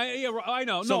 I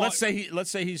know. So let's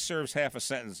say he serves half a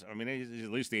sentence. I mean, he's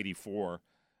at least 84. I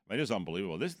mean, it is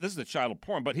unbelievable. This is the child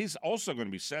porn, but he's also going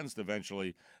to be sentenced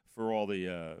eventually for all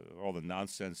the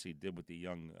nonsense he did with the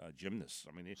young gymnasts.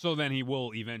 I mean, so then he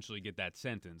will eventually get that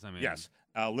sentence. I mean, yes.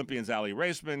 Olympians Ali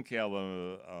Raceman,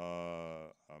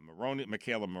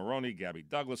 Michaela Maroney, Gabby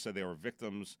Douglas said they were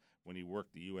victims when he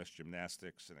worked the U.S.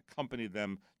 gymnastics and accompanied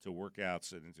them to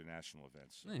workouts at international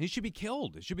events. Man, he should be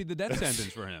killed. It should be the death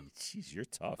sentence for him. Jeez, you're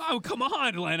tough. Oh, come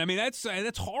on, Len. I mean, that's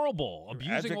horrible.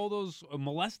 Abusing all those,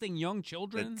 molesting young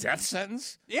children. The death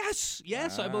sentence? Yes,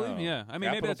 wow. I believe. Yeah, I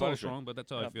mean, maybe that's all wrong, but that's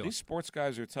how I feel. These sports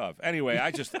guys are tough. Anyway, I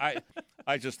just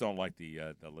don't like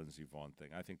the Lindsey Vonn thing.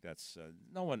 I think that's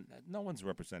no one's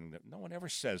representing them. No one ever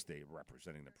says they're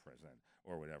representing the president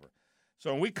or whatever.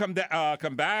 So when we come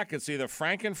back, it's either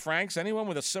Franks. Anyone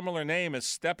with a similar name is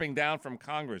stepping down from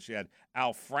Congress. You had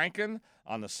Al Franken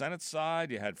on the Senate side.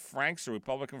 You had Franks, a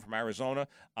Republican from Arizona,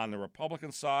 on the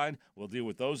Republican side. We'll deal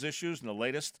with those issues and the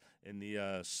latest in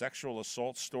the sexual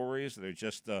assault stories. They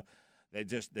just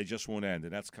won't end,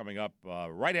 and that's coming up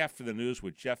right after the news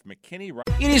with Jeff McKinney.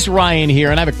 It is Ryan here,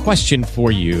 and I have a question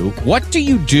for you. What do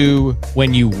you do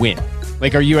when you win?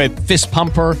 Like, are you a fist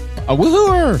pumper, a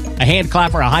woohooer, a hand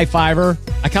clapper, a high fiver?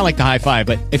 I kind of like the high five,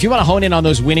 but if you want to hone in on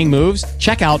those winning moves,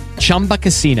 check out Chumba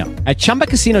Casino. At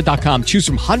ChumbaCasino.com, choose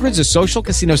from hundreds of social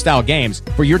casino-style games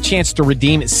for your chance to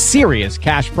redeem serious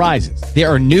cash prizes. There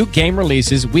are new game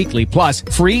releases weekly, plus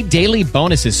free daily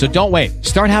bonuses, so don't wait.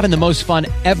 Start having the most fun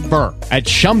ever at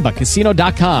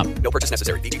ChumbaCasino.com. No purchase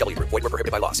necessary. VGW. Void where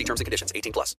prohibited by law. See terms and conditions.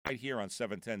 18+. Right here on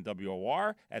 710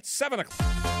 WOR at 7 o'clock.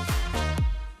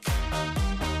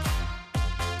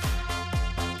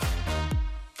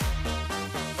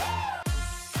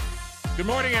 Good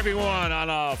morning, everyone. On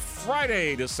a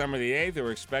Friday, December the 8th,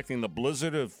 we're expecting the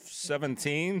blizzard of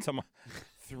 17 to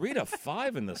 3 to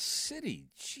 5 in the city.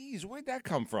 Jeez, where'd that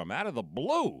come from? Out of the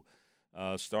blue.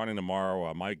 Starting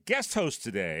tomorrow, my guest host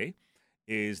today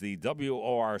is the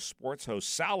WOR sports host,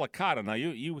 Sal Licata. Now,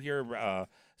 you hear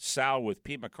Sal with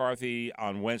Pete McCarthy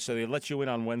on Wednesday. They let you in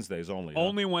on Wednesdays only.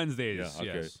 Only Wednesdays, yeah,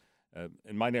 okay. Yes.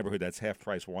 In my neighborhood, that's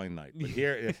half-price wine night. But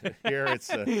here it's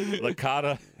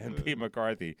Licata and Pete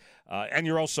McCarthy. And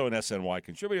you're also an SNY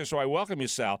contributor, so I welcome you,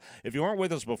 Sal. If you weren't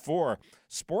with us before,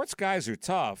 sports guys are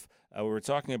tough. We were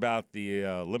talking about the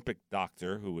Olympic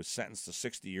doctor who was sentenced to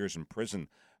 60 years in prison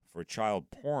for child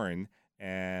porn,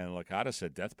 and Licata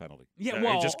said death penalty. Yeah,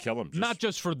 well, just kill him. Not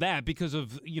just for that, because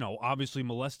of, obviously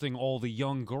molesting all the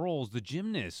young girls, the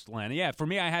gymnasts, Lana. Yeah, for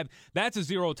me, that's a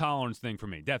zero tolerance thing for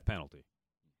me, death penalty.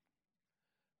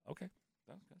 Okay.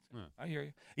 I hear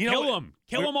you. Kill him.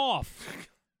 Kill him off.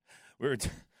 We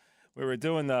were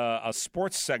doing a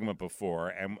sports segment before,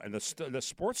 and the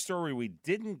sports story we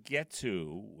didn't get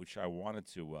to, which I wanted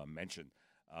to mention,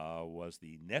 was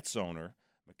the Nets owner,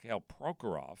 Mikhail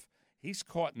Prokhorov. He's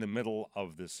caught in the middle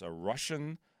of this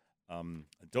Russian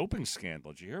doping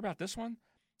scandal. Did you hear about this one?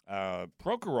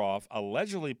 Prokhorov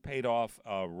allegedly paid off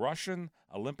a Russian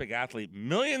Olympic athlete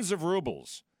millions of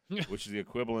rubles which is the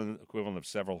equivalent of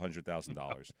several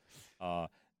 $100,000.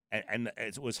 And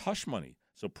it was hush money.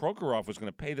 So Prokhorov was going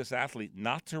to pay this athlete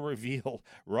not to reveal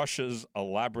Russia's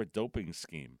elaborate doping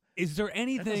scheme. Is there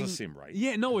anything? That doesn't seem right.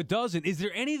 Yeah, no, it doesn't. Is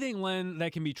there anything, Len,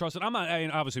 that can be trusted?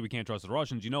 Obviously we can't trust the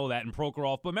Russians. You know that, and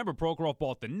Prokhorov. But remember, Prokhorov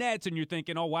bought the Nets, and you're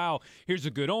thinking, oh wow, here's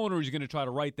a good owner. He's going to try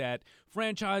to right that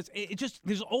franchise. It just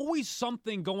there's always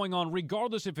something going on,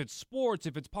 regardless if it's sports,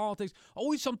 if it's politics.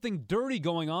 Always something dirty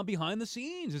going on behind the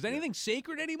scenes. Is anything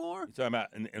sacred anymore? You're talking about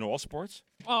in all sports?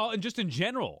 And just in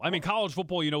general. I mean, college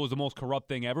football, was the most corrupt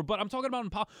thing ever. But I'm talking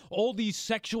about all these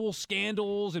sexual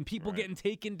scandals and people getting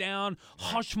taken down.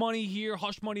 Hush money here,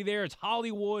 hush money there. It's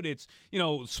Hollywood. It's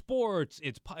sports.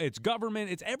 It's government.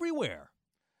 It's everywhere.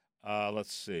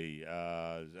 Let's see.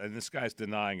 And this guy's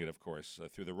denying it, of course,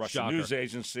 through the Russian Shocker. news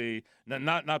agency.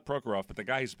 Not Prokhorov, but the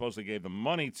guy he supposedly gave the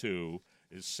money to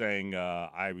is saying,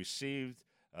 I received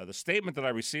the statement that I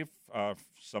received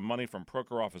some money from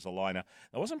Prokhorov is a lie. Now,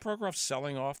 wasn't Prokhorov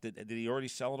selling off? Did he already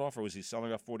sell it off, or was he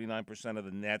selling off 49% of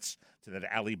the Nets to that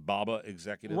Alibaba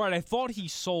executive? Right. I thought he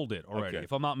sold it already,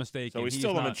 if I'm not mistaken. So he's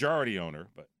still a majority owner,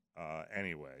 but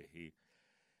anyway,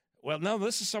 Well, no,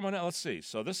 this is someone else. Let's see.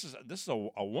 So this is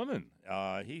a woman.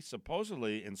 He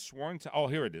supposedly in sworn to. Oh,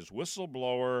 here it is.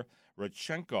 Whistleblower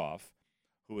Rodchenkov,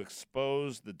 who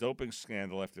exposed the doping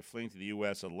scandal after fleeing to the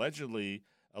U.S.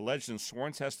 Alleged in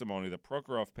sworn testimony that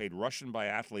Prokhorov paid Russian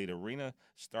biathlete Irina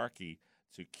Starkey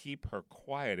to keep her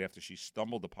quiet after she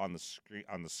stumbled upon the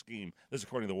scheme. This is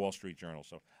according to the Wall Street Journal.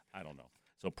 So I don't know.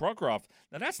 So Prokhorov.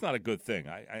 Now that's not a good thing.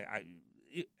 I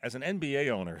as an NBA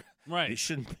owner, you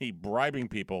shouldn't be bribing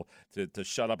people to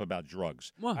shut up about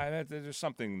drugs. There's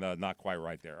something not quite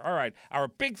right there. All right, our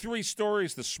big three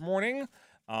stories this morning.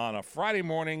 On a Friday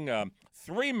morning,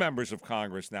 3 members of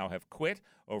Congress now have quit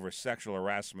over sexual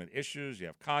harassment issues. You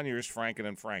have Conyers, Franken,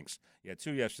 and Franks. You had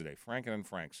 2 yesterday, Franken and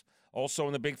Franks. Also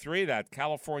in the big three, that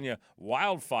California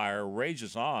wildfire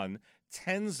rages on.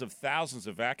 Tens of thousands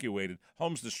evacuated,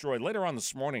 homes destroyed. Later on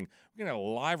this morning, we're going to have a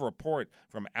live report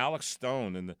from Alex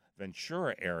Stone in the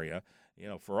Ventura area.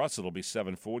 For us, it'll be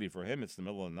 7:40. For him, it's the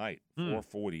middle of the night,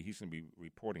 4:40. He's going to be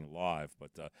reporting live.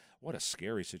 But what a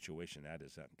scary situation that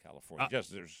is out in California.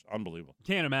 There's unbelievable.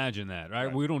 Can't imagine that,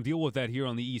 right? We don't deal with that here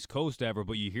on the East Coast ever,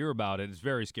 but you hear about it. It's a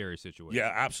very scary situation.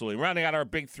 Yeah, absolutely. Rounding out our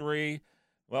big three,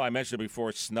 well, I mentioned it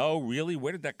before, snow. Really?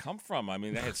 Where did that come from? I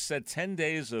mean, they had said 10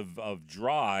 days of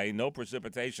dry, no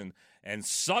precipitation, and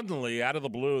suddenly, out of the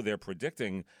blue, they're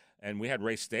predicting. And we had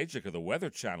Ray Stajic of the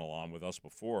Weather Channel on with us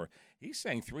before. He's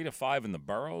saying 3 to 5 in the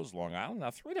boroughs, Long Island.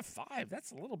 Now, 3 to 5,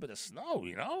 that's a little bit of snow,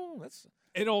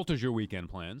 It alters your weekend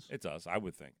plans. It does, I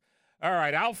would think. All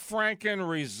right, Al Franken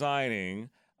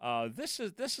resigning. This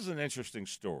is an interesting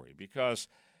story because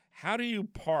how do you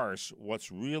parse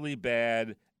what's really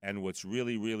bad and what's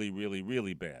really, really, really,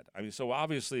 really bad? I mean, so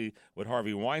obviously what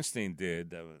Harvey Weinstein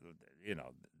did,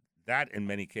 that in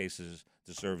many cases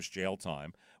deserves jail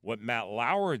time. What Matt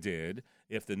Lauer did,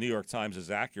 if the New York Times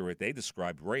is accurate, they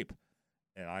described rape,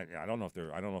 and I don't know if the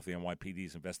NYPD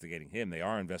is investigating him. They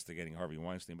are investigating Harvey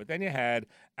Weinstein. But then you had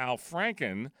Al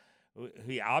Franken.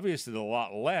 He obviously did a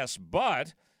lot less,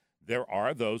 but there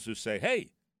are those who say, "Hey,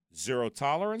 zero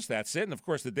tolerance. That's it." And of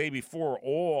course, the day before,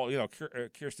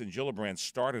 Kirsten Gillibrand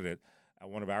started it.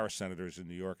 One of our senators in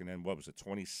New York, and then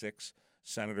 26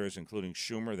 senators, including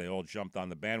Schumer, they all jumped on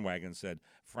the bandwagon and said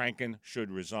Franken should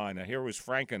resign. Now, here was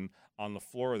Franken on the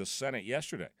floor of the Senate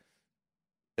yesterday.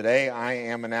 Today, I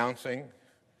am announcing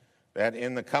that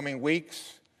in the coming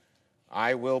weeks,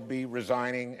 I will be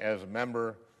resigning as a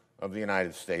member of the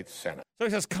United States Senate. So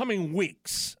he says coming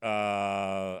weeks.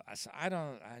 Why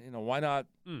not?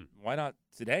 Why not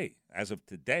today? As of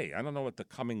today, I don't know what the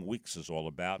coming weeks is all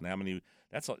about and how many.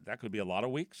 That could be a lot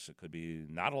of weeks. It could be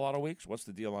not a lot of weeks. What's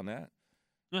the deal on that?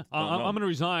 Yeah, I'm going to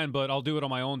resign, but I'll do it on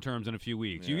my own terms in a few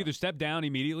weeks. Yeah. You either step down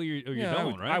immediately or you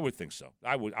don't, right? I would think so.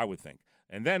 I would think.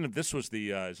 And then this was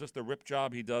is this the rip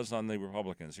job he does on the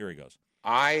Republicans? Here he goes.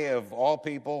 I, of all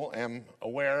people, am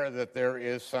aware that there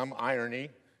is some irony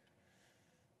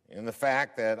in the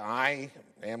fact that I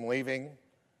am leaving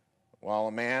while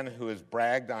a man who has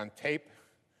bragged on tape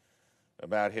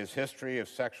about his history of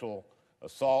sexual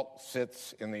assault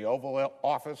sits in the Oval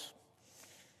Office,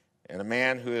 and a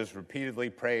man who has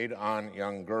repeatedly preyed on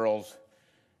young girls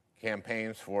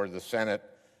campaigns for the Senate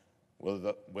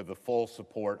with the full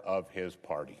support of his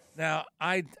party. Now,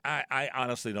 I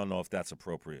honestly don't know if that's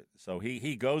appropriate. So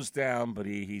he goes down, but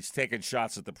he's taking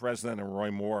shots at the president and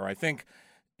Roy Moore. I think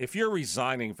if you're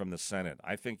resigning from the Senate,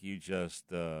 I think you just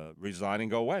resign and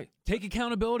go away. Take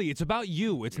accountability. It's about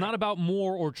you. It's not about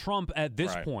Moore or Trump at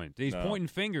this point. He's pointing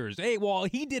fingers. Hey, well,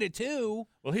 he did it too.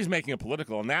 Well, he's making it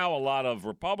political. Now a lot of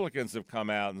Republicans have come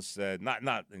out and said,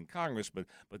 not in Congress, but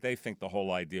they think the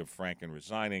whole idea of Franken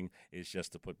resigning is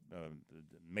just to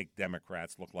make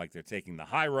Democrats look like they're taking the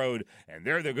high road and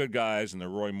they're the good guys and the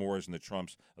Roy Moores and the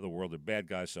Trumps of the world are bad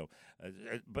guys. So,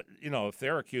 but, if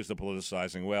they're accused of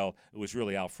politicizing, well, it was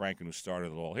really Al Franken who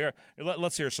started it all. Here,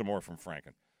 let's hear some more from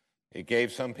Franken. It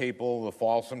gave some people the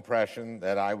false impression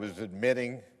that I was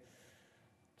admitting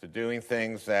to doing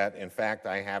things that, in fact,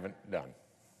 I haven't done.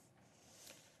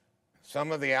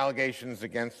 Some of the allegations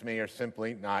against me are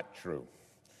simply not true.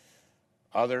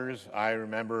 Others I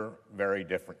remember very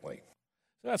differently.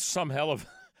 That's some hell of,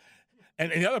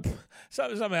 and the other,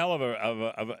 some hell of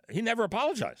a. He never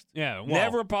apologized. Yeah, well,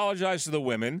 never apologized to the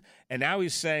women, and now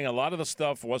he's saying a lot of the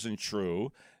stuff wasn't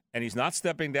true. And he's not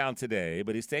stepping down today,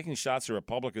 but he's taking shots at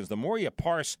Republicans. The more you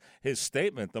parse his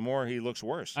statement, the more he looks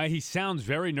worse. He sounds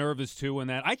very nervous, too, in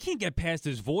that. I can't get past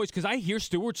his voice because I hear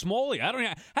Stuart Smalley. I don't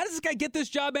know. How does this guy get this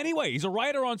job anyway? He's a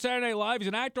writer on Saturday Night Live. He's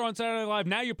an actor on Saturday Night Live.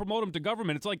 Now you promote him to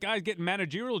government. It's like guys getting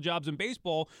managerial jobs in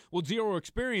baseball with zero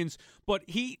experience. But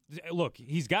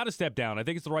he's got to step down. I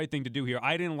think it's the right thing to do here.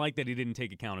 I didn't like that he didn't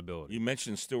take accountability. You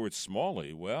mentioned Stuart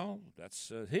Smalley. Well, that's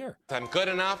here. I'm good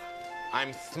enough.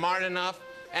 I'm smart enough.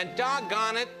 And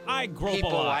doggone it, I grope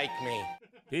people a lot. like me.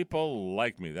 People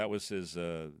like me. That was his.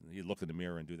 He'd look in the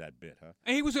mirror and do that bit, huh?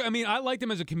 And he was. I mean, I liked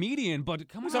him as a comedian, but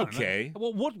come on, okay.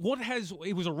 Well, what has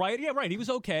he was a writer? Yeah, right. He was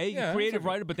okay, Yeah, creative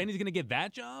writer, but then he's going to get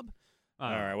that job.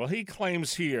 All right. Well, he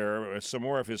claims here some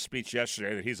more of his speech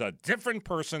yesterday that he's a different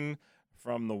person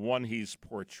from the one he's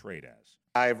portrayed as.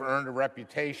 I've earned a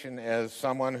reputation as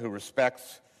someone who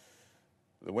respects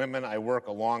the women I work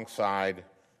alongside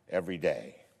every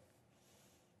day.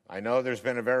 I know there's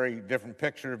been a very different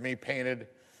picture of me painted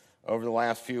over the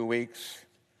last few weeks,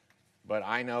 but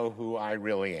I know who I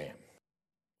really am.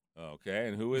 Okay,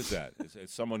 and who is that?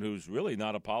 It's someone who's really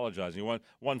not apologizing.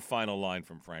 One final line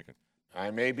from Franken.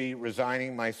 I may be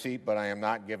resigning my seat, but I am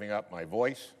not giving up my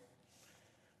voice.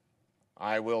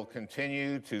 I will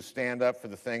continue to stand up for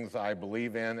the things I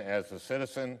believe in as a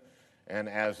citizen and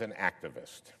as an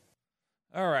activist.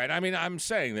 All right. I mean, I'm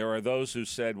saying there are those who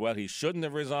said, well, he shouldn't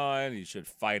have resigned. He should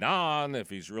fight on if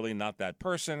he's really not that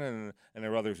person. And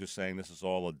there are others who are saying this is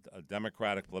all a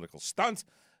Democratic political stunt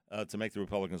to make the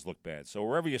Republicans look bad. So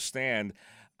wherever you stand,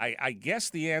 I guess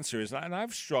the answer is, and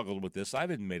I've struggled with this,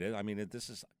 I've admitted, I mean, this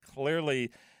is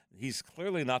he's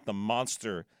clearly not the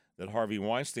monster that Harvey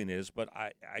Weinstein is, but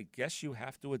I guess you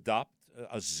have to adopt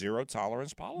a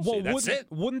zero-tolerance policy. Well, that's it.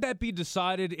 Wouldn't that be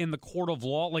decided in the court of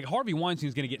law? Like, Harvey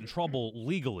Weinstein's going to get in trouble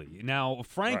legally. Now,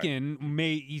 Franken,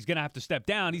 he's going to have to step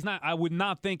down. I would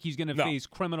not think he's going to face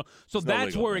criminal. So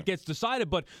that's where it gets decided.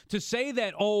 But to say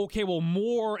that,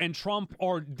 Moore and Trump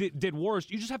did worse,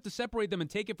 you just have to separate them and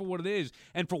take it for what it is.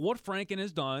 And for what Franken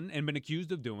has done and been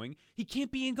accused of doing, he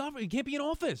can't be in government. He can't be in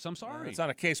office. I'm sorry. It's on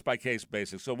a case-by-case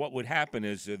basis. So what would happen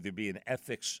is there'd be an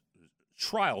ethics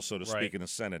trial, so to speak, in the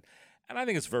Senate. And I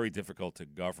think it's very difficult to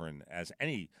govern as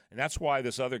any, and that's why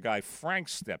this other guy, Frank,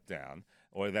 stepped down,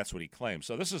 or that's what he claims.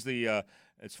 So this is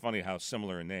it's funny how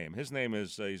similar a name. His name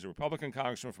is, he's a Republican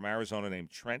congressman from Arizona named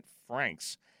Trent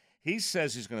Franks. He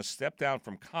says he's going to step down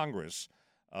from Congress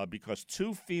because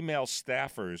two female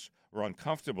staffers were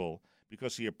uncomfortable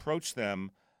because he approached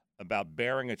them about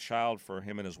bearing a child for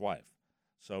him and his wife.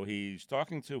 So he's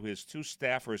talking to his two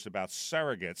staffers about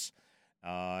surrogates.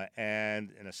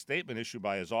 And in a statement issued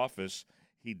by his office,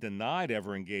 he denied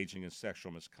ever engaging in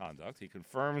sexual misconduct. He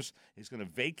confirms he's going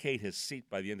to vacate his seat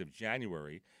by the end of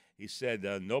January. He said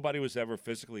nobody was ever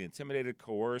physically intimidated,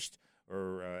 coerced,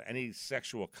 or any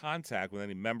sexual contact with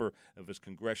any member of his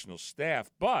congressional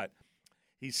staff. But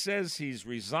he says he's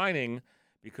resigning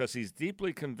because he's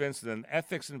deeply convinced that an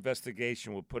ethics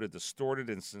investigation will put a distorted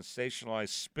and sensationalized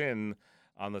spin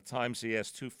on the times he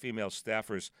asked two female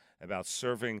staffers about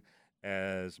serving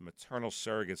as maternal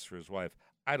surrogates for his wife.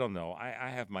 I don't know. I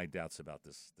have my doubts about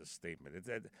this statement.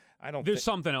 There's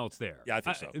something else there. Yeah, I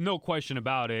think so. No question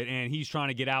about it, and he's trying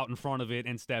to get out in front of it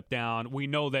and step down. We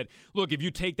know that, look, if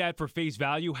you take that for face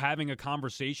value, having a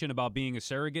conversation about being a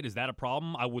surrogate, is that a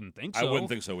problem? I wouldn't think so. I wouldn't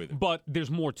think so either. But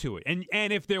there's more to it. And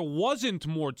if there wasn't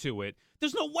more to it,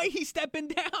 there's no way he's stepping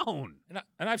down.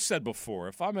 And I've said before,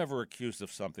 if I'm ever accused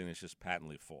of something that's just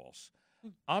patently false,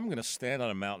 I'm going to stand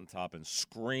on a mountaintop and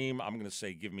scream. I'm going to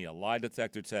say, give me a lie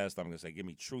detector test. I'm going to say, give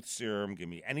me truth serum. Give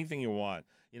me anything you want.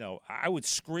 I would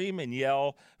scream and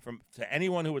yell to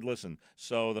anyone who would listen.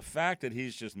 So the fact that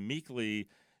he's just meekly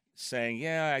saying,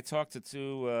 yeah, I talked to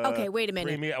two. Okay, wait a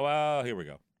minute. Well, here we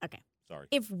go. Okay. Sorry.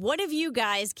 If one of you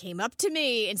guys came up to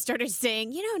me and started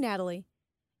saying, Natalie,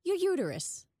 your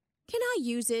uterus, can I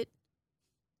use it?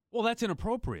 Well, that's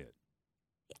inappropriate.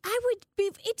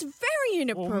 It's very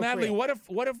inappropriate. Well, Natalie,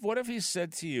 what if he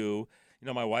said to you,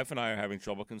 my wife and I are having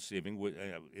trouble conceiving.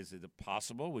 Is it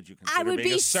possible? Would you consider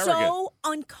being a surrogate? I would be so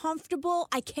uncomfortable.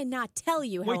 I cannot tell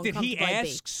you how Wait, did he uncomfortable I'd be.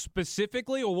 ask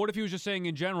specifically, or what if he was just saying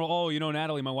in general, oh,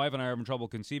 Natalie, my wife and I are having trouble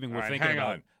conceiving. We're thinking hang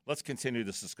about on. Let's continue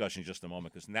this discussion in just a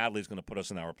moment because Natalie's going to put us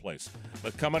in our place.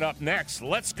 But coming up next,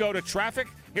 let's go to traffic.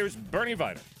 Here's Bernie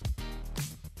Viter.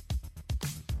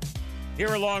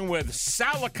 Here along with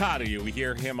Sal Licata, we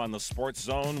hear him on the Sports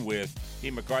Zone with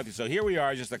Pete McCarthy. So here we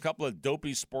are, just a couple of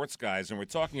dopey sports guys, and we're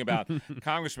talking about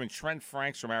Congressman Trent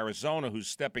Franks from Arizona who's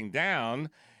stepping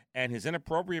down, and his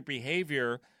inappropriate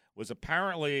behavior was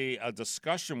apparently a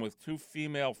discussion with two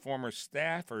female former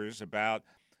staffers about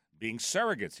being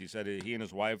surrogates. He said he and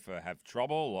his wife have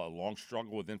trouble, a long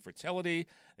struggle with infertility.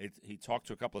 He talked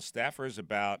to a couple of staffers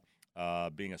about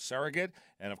being a surrogate.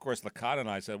 And, of course, Licata and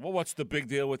I said, well, what's the big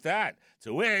deal with that?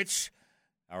 To which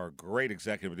our great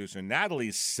executive producer,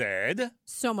 Natalie, said...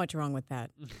 So much wrong with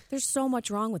that. There's so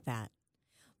much wrong with that.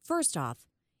 First off,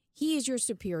 he is your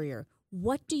superior.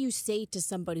 What do you say to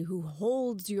somebody who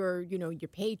holds your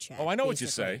paycheck? Oh, I know what you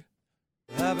say.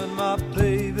 Having my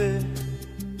baby.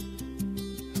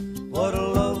 What a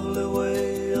lovely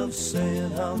way of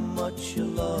saying how much you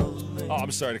love me. Oh,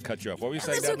 I'm sorry to cut you off. What were you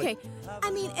saying, That's Natalie? okay.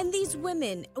 I mean, and these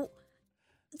women,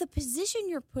 the position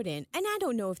you're put in, and I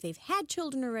don't know if they've had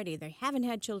children already, they haven't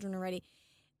had children already,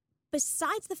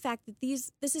 besides the fact that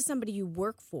this is somebody you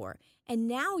work for, and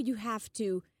now you have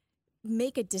to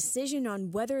make a decision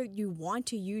on whether you want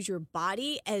to use your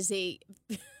body as a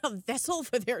vessel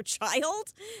for their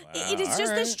child. It is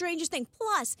just the strangest thing.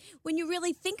 Plus, when you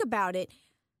really think about it,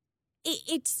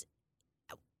 it's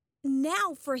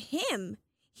now for him,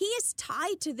 he is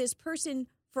tied to this person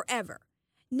forever.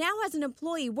 Now, as an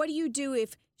employee, what do you do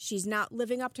if she's not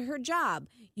living up to her job?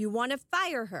 You want to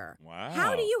fire her. Wow.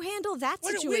 How do you handle that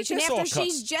situation after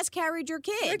she's just carried your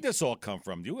kid? Where did this all come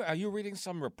from? Are you reading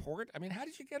some report? I mean, how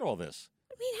did you get all this?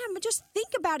 I mean, just think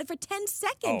about it for 10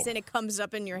 seconds and it comes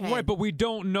up in your head. Right, but we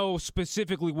don't know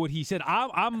specifically what he said.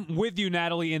 I'm with you,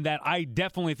 Natalie, in that I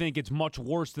definitely think it's much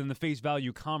worse than the face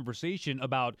value conversation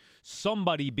about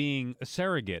somebody being a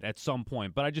surrogate at some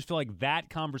point. But I just feel like that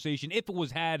conversation, if it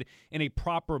was had in a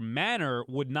proper manner,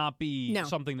 would not be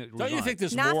something that Don't you think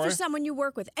there's not more? For someone you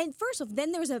work with. And first off,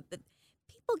 then there's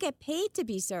people get paid to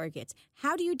be surrogates.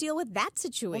 How do you deal with that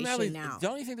situation Natalie, now?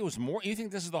 Don't you think there was more? You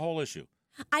think this is the whole issue?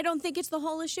 I don't think it's the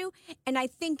whole issue. And I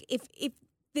think if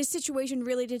this situation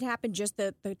really did happen, just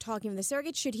the talking of the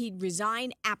surrogate, should he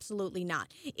resign? Absolutely not.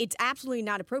 It's absolutely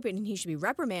not appropriate, and he should be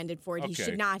reprimanded for it. Okay. He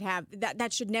should not have –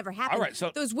 that should never happen. All right, so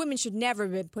those women should never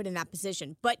have been put in that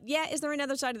position. But, yeah, is there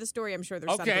another side of the story? I'm sure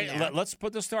there's something there. Okay, let's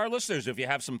put this to our listeners. If you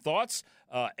have some thoughts,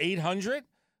 800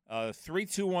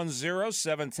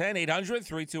 3210-710,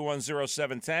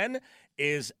 800-3210-710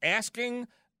 is asking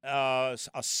a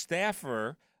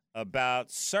staffer about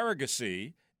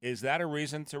surrogacy. Is that a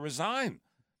reason to resign?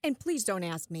 And please don't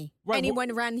ask me. Right,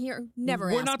 Anyone around here, never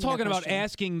ask me We're not talking that about question.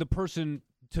 asking the person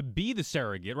to be the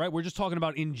surrogate, right? We're just talking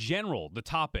about, in general, the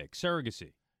topic,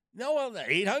 surrogacy. No, well,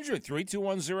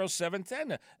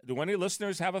 800-3210-710. Do any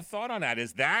listeners have a thought on that?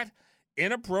 Is that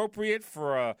inappropriate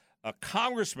for a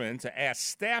congressman to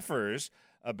ask staffers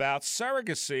about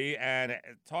surrogacy and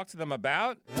talk to them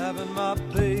about? Having my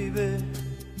baby.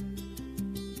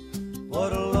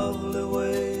 What a lovely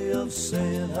way of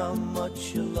saying how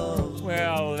much you love me.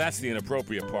 Well, that's the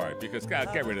inappropriate part because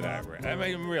God, get rid of that. I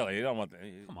mean, really, you don't want that.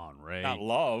 Come on, Ray. Not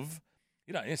love.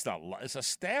 It's not. It's a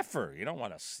staffer. You don't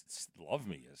want to love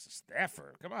me as a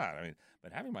staffer. Come on. I mean,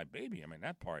 but having my baby. I mean,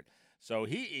 that part. So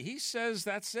he says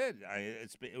that's it.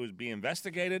 It was being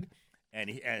investigated, and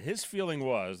his feeling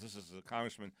was, this is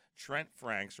Congressman Trent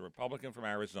Franks, a Republican from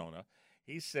Arizona.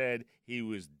 He said he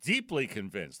was deeply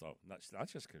convinced, not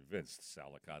just convinced,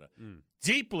 Sal Licata,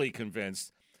 deeply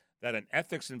convinced that an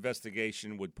ethics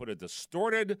investigation would put a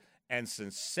distorted and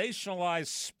sensationalized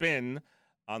spin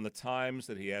on the times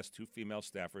that he asked two female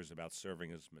staffers about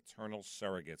serving as maternal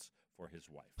surrogates for his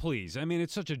wife. Please. I mean,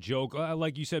 it's such a joke.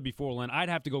 Like you said before, Len, I'd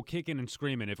have to go kicking and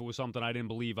screaming if it was something I didn't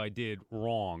believe I did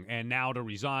wrong. And now to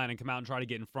resign and come out and try to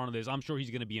get in front of this, I'm sure he's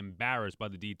going to be embarrassed by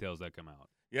the details that come out.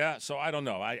 Yeah, so I don't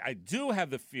know. I do have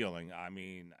the feeling, I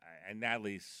mean, and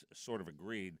Natalie sort of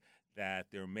agreed that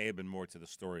there may have been more to the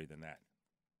story than that.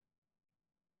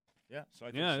 Yeah, so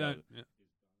I think so. Yeah.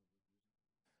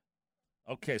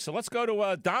 Okay, so let's go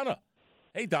to Donna.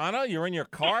 Hey, Donna, you're in your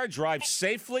car. Drive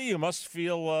safely. You must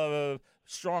feel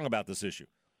strong about this issue.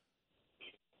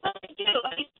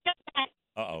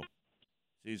 Uh-oh.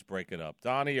 She's breaking up.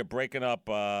 Donna, you're breaking up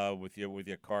with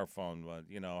your car phone.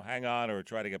 Hang on or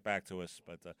try to get back to us.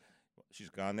 But She's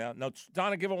gone now. No,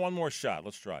 Donna, give her one more shot.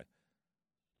 Let's try.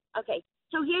 Okay,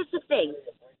 so here's the thing.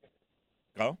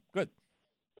 Go. Good.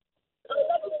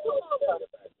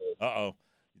 Uh-oh.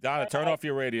 Donna, turn off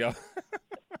your radio.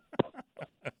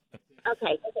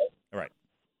 Okay. All right.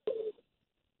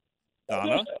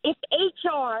 Donna? If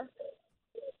HR...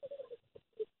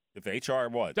 If HR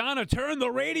what? Donna, turn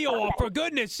the radio off, for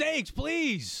goodness sakes,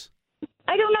 please.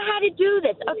 I don't know how to do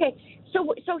this. Okay, so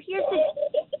here's the...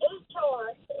 If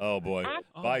HR... Oh, boy.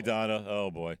 Bye, Donna. Oh,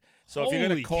 boy. So if you're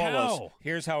going to call us,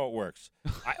 here's how it works.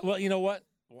 Well, you know what?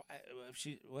 If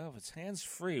it's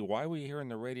hands-free, why are we hearing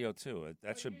the radio, too?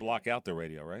 That should block out the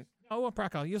radio, right? Oh, well,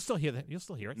 Bracco, you'll still hear that. You'll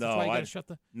still hear it. No, That's why you got to shut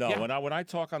the... No, Yeah. when I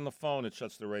talk on the phone, it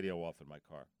shuts the radio off in my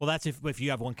car. Well, that's if you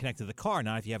have one connected to the car,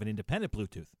 not if you have an independent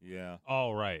Bluetooth. Yeah.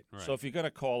 Oh, right. So if you're going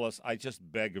to call us, I just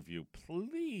beg of you,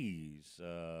 please.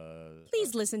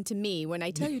 Please listen to me when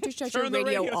I tell you to shut your Turn the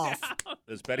radio radio off.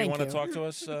 Does Betty Thank want to you. talk to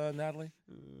us, Natalie?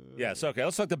 Yes, okay.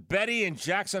 Let's talk to Betty in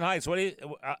Jackson Heights. What do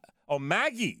you?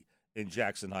 Maggie in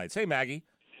Jackson Heights. Hey, Maggie.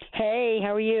 Hey,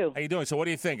 how are you? How you doing? So what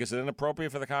do you think? Is it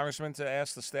inappropriate for the congressman to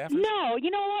ask the staffers? No, you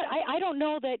know what? I don't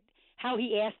know that how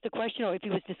he asked the question or if he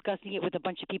was discussing it with a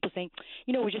bunch of people saying,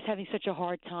 we're just having such a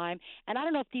hard time. And I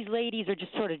don't know if these ladies are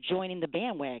just sort of joining the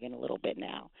bandwagon a little bit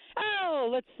now. Oh,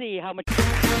 let's see how much.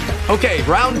 Okay,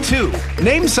 round two.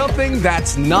 Name something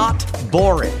that's not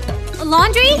boring. A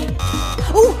laundry?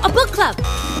 Ooh, a book club.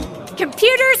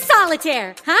 Computer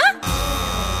solitaire, huh?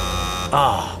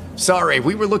 Ah, sorry,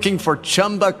 we were looking for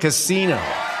Chumba Casino.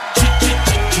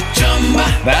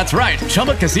 That's right,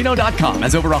 ChumbaCasino.com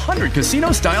has over 100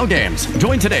 casino-style games.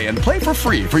 Join today and play for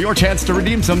free for your chance to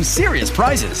redeem some serious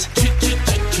prizes.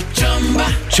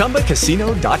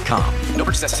 ChumbaCasino.com. No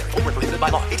purchase necessary. Void where prohibited by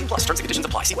law. 18+ terms and conditions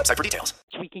apply. See website for details.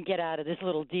 We can get out of this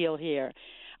little deal here.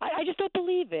 I just don't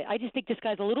believe it. I just think this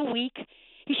guy's a little weak.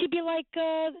 He should be like,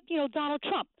 Donald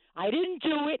Trump. I didn't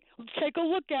do it. Let's take a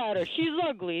look at her. She's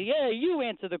ugly. Yeah, you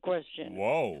answer the question.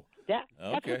 Whoa. That's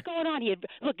what's going on here.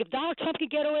 Look, if Donald Trump can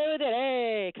get away with it,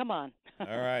 hey, come on.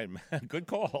 All right, good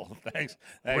call. Thanks.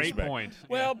 Great Beck. point.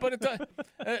 Well, but it,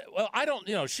 I don't.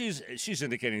 She's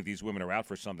indicating these women are out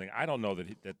for something. I don't know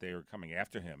that they are coming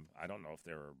after him. I don't know if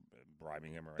they're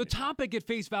bribing him or The anything. topic at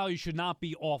face value should not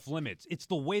be off limits. It's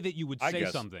the way that you would I say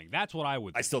guess. something. That's what I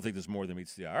would. I still think there's more than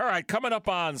meets the eye. All right, coming up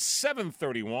on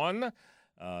 7:31.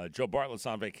 Joe Bartlett's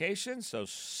on vacation, so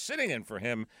sitting in for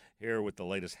him here with the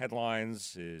latest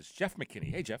headlines is Jeff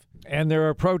McKinney. Hey, Jeff. And there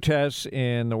are protests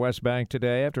in the West Bank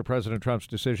today after President Trump's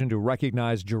decision to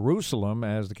recognize Jerusalem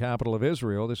as the capital of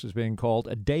Israel. This is being called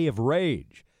a day of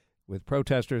rage, with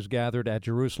protesters gathered at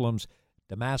Jerusalem's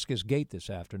Damascus Gate this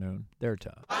afternoon. Their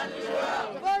time.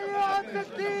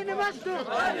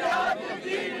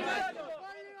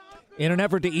 In an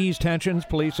effort to ease tensions,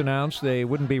 police announced they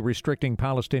wouldn't be restricting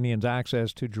Palestinians'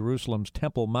 access to Jerusalem's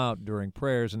Temple Mount during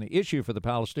prayers. And the issue for the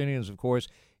Palestinians, of course,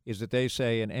 is that they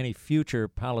say in any future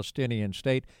Palestinian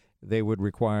state, they would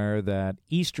require that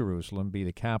East Jerusalem be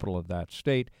the capital of that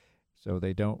state. So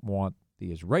they don't want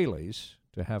the Israelis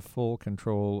to have full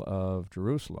control of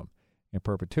Jerusalem in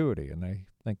perpetuity. And they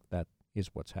think that is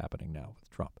what's happening now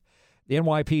with Trump. The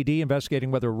NYPD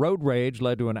investigating whether road rage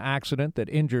led to an accident that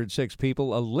injured 6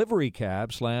 people. A livery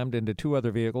cab slammed into 2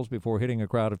 other vehicles before hitting a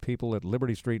crowd of people at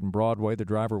Liberty Street and Broadway. The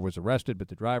driver was arrested, but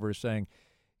the driver is saying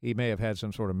he may have had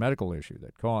some sort of medical issue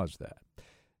that caused that.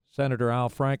 Senator Al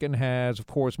Franken has, of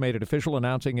course, made it official,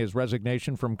 announcing his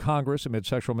resignation from Congress amid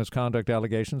sexual misconduct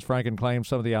allegations. Franken claims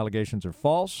some of the allegations are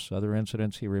false. Other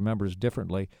incidents he remembers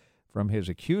differently from his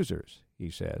accusers, he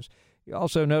says. He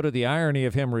also noted the irony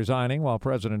of him resigning while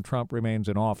President Trump remains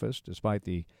in office, despite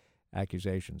the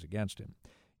accusations against him.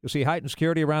 You'll see heightened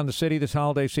security around the city this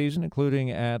holiday season, including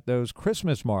at those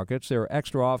Christmas markets. There are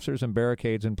extra officers and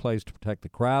barricades in place to protect the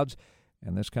crowds,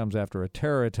 and this comes after a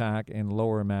terror attack in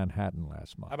lower Manhattan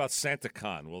last month. How about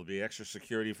SantaCon? Will there be extra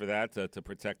security for that to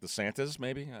protect the Santas,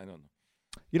 maybe? I don't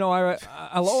know.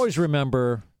 I'll always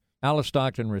remember Alice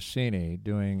Stockton Rossini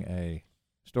doing a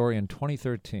story in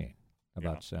 2013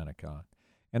 about SantaCon.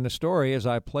 And the story, as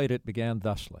I played it, began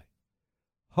thusly.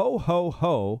 Ho, ho,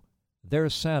 ho,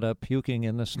 there's Santa puking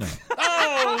in the snow.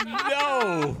 Oh,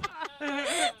 no!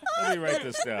 Let me write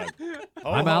this down.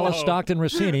 I'm Alice Stockton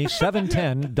Rossini,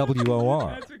 710 WOR.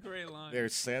 That's a great line.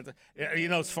 There's Santa.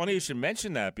 It's funny you should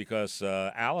mention that because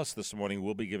Alice this morning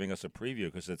will be giving us a preview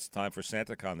because it's time for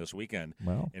SantaCon this weekend.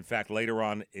 Well. In fact, later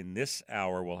on in this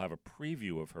hour, we'll have a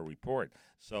preview of her report.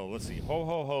 So let's see. Ho,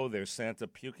 ho, ho, there's Santa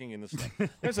puking in the snow.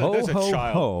 There's a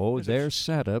child. Ho, there's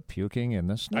Santa puking in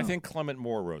the snow. I think Clement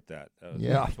Moore wrote that.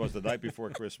 Yeah. It was the night before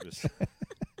Christmas.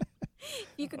 If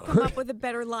you could come up with a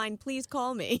better line, please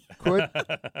call me. Could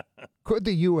Could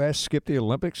the U.S. skip the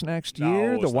Olympics next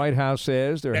year? The White House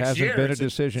says there hasn't been a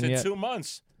decision yet. yet. It's in 2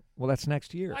 months. Well, that's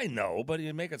next year. I know, but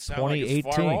you make it sound like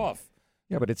it's far off.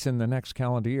 Yeah, but it's in the next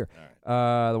calendar year.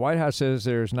 The White House says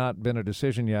there's not been a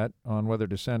decision yet on whether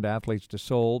to send athletes to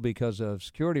Seoul because of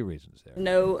security reasons there.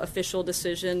 No official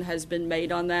decision has been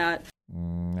made on that.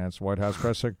 That's White House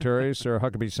Press Secretary Sarah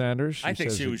Huckabee Sanders. I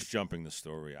think she was jumping the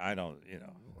story. I don't,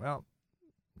 Well,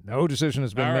 no decision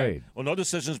has been made. Well, no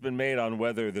decision has been made on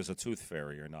whether there's a tooth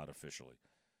fairy or not officially.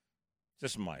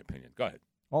 Just my opinion. Go ahead.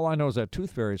 All I know is that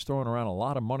Tooth Fairy is throwing around a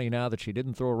lot of money now that she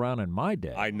didn't throw around in my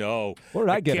day. I know. What did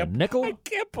I get, a nickel? I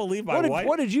can't believe my wife.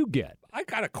 What did you get? I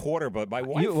got a quarter, but my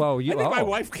wife. I think my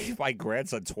wife gave my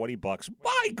grandson $20.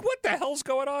 Mike, what the hell's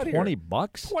going on here? $20?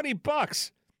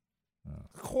 $20.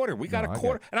 A quarter. We got a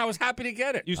quarter, and I was happy to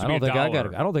get it. I don't think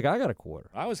I got a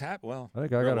quarter. I was happy. Well, I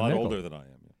think I got a lot nickel. older than I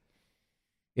am.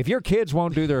 If your kids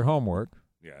won't do their homework,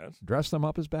 yes, dress them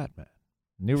up as Batman.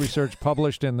 New research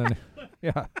published in the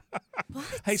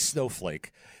Hey,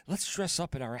 Snowflake, let's dress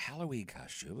up in our Halloween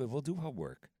costume and we'll do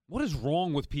homework. What is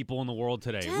wrong with people in the world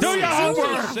today? Do your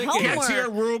homework! Get to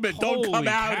your room and don't come Holy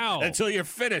out cow. until you're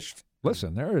finished.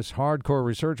 Listen, there is hardcore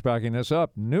research backing this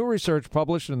up. New research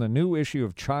published in the new issue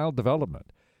of Child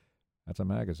Development. That's a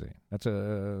magazine. That's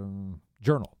a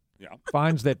journal. Yeah.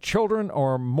 Finds that children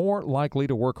are more likely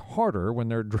to work harder when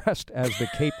they're dressed as the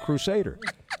Cape Crusader.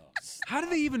 How do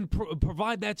they even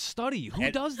provide that study? Who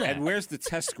does that? And where's the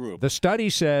test group? The study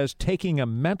says taking a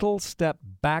mental step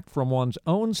back from one's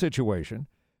own situation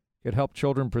could help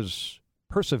children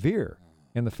persevere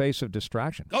in the face of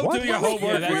distraction. Go do your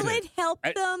homework. Will it help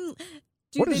them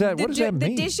do What does that mean?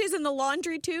 the dishes and the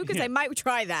laundry, too? Because I might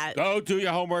try that. Go do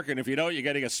your homework, and if you don't, you're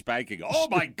getting a spanking. Oh,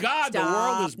 my God, the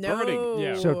world is burning.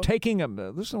 Yeah. So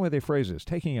listen to the way they phrase this,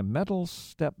 taking a mental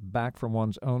step back from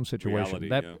one's own situation.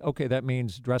 Reality, Okay, that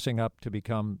means dressing up to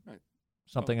become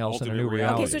something else in a new Alternate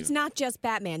reality. Okay, so it's not just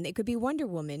Batman. It could be Wonder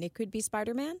Woman. It could be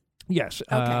Spider-Man. Yes.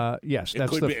 Okay. Yes. It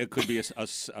could be a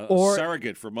or,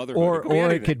 surrogate for motherhood. Or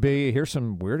it could be, here's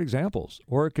some weird examples,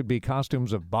 or it could be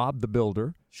costumes of Bob the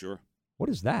Builder. Sure. What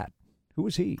is that? Who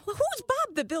is he? Who's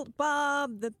Bob the Builder?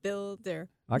 Bob the Builder.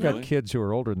 I got kids who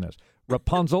are older than this.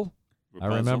 Rapunzel. I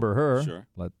remember her Sure.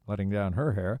 letting down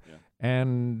her hair. Yeah.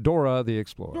 And Dora the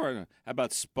Explorer. How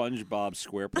about SpongeBob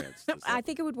SquarePants? I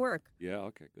think it would work. Yeah,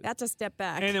 okay, good. That's a step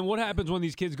back. And then what happens when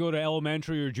these kids go to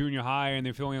elementary or junior high and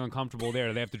they're feeling uncomfortable there?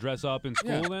 Do they have to dress up in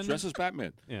school then? Dress as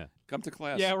Batman. Yeah. Come to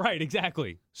class. Yeah, right,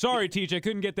 exactly. Sorry, teacher, I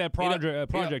couldn't get that project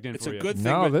in it's for a you. good thing.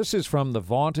 No, this is from the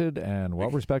vaunted and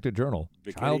well-respected journal,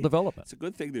 Child Development. It's a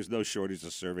good thing there's no shortage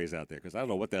of surveys out there because I don't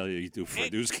know what the hell you do for a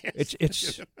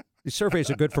newscast. These surveys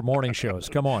are good for morning shows.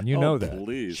 Come on, you know that.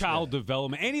 Please, Child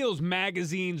development. Any of those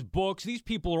magazines, books, these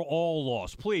people are all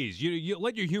lost. Please, you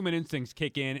let your human instincts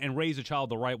kick in and raise a child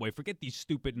the right way. Forget these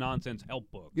stupid nonsense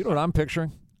help books. You know what I'm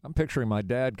picturing? I'm picturing my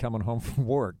dad coming home from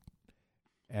work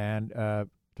and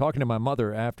talking to my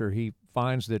mother after he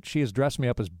finds that she has dressed me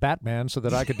up as Batman so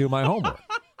that I could do my homework.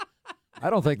 I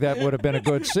don't think that would have been a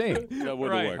good scene. That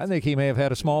wouldn't have worked. I think he may have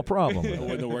had a small problem with It it.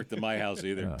 wouldn't have worked in my house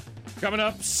either. Coming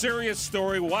up, serious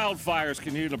story. Wildfires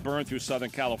continue to burn through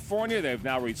Southern California. They've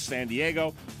now reached San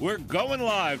Diego. We're going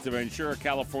live to Ventura,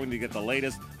 California to get the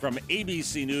latest from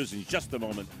ABC News in just a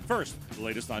moment. First, the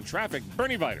latest on traffic.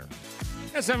 Bernie Viter.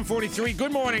 At 7:43,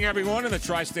 good morning, everyone in the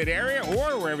tri-state area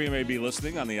or wherever you may be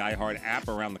listening on the iHeart app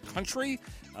around the country.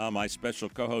 My special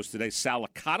co-host today, Sal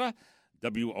Licata,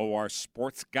 WOR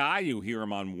sports guy. You hear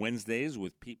him on Wednesdays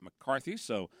with Pete McCarthy.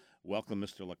 So welcome,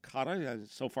 Mr. Licata.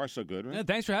 So far, so good, right? Yeah,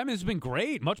 thanks for having me. This has been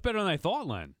great. Much better than I thought,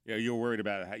 Len. Yeah, you're worried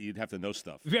about how you'd have to know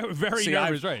stuff. Very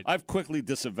nervous, right? I've quickly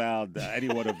disavowed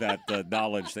anyone of that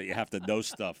knowledge that you have to know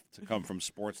stuff to come from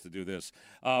sports to do this.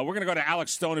 We're going to go to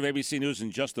Alex Stone of ABC News in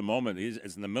just a moment.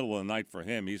 It's in the middle of the night for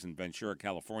him. He's in Ventura,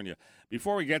 California.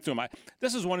 Before we get to him,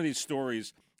 this is one of these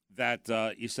stories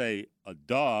that you say,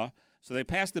 duh. So they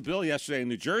passed a bill yesterday in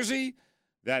New Jersey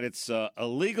that it's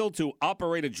illegal to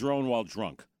operate a drone while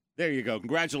drunk. There you go.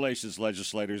 Congratulations,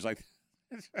 legislators.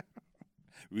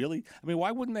 Really?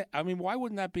 Why wouldn't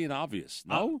that be an obvious?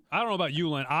 No? I don't know about you,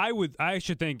 Len. I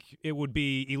should think it would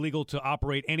be illegal to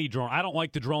operate any drone. I don't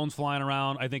like the drones flying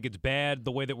around. I think it's bad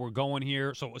the way that we're going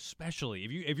here. So especially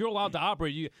if you're allowed to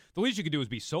operate, the least you could do is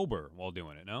be sober while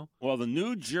doing it, no? Well, the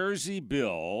New Jersey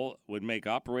bill would make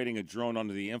operating a drone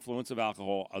under the influence of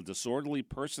alcohol a disorderly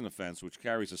person offense, which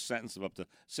carries a sentence of up to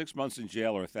 6 months in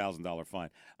jail or a $1,000 fine.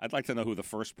 I'd like to know who the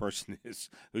first person is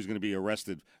who's going to be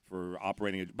arrested for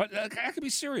operating but that could be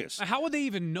serious. How would they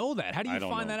even know that? How do you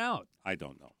find that out? I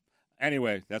don't know.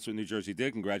 Anyway, that's what New Jersey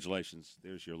did. Congratulations.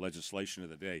 There's your legislation of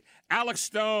the day. Alex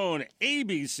Stone,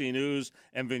 ABC News,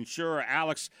 and Ventura.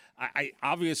 Alex, I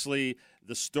obviously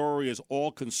the story is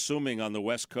all-consuming on the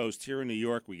West Coast. Here in New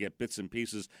York, we get bits and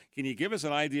pieces. Can you give us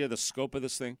an idea of the scope of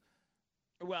this thing?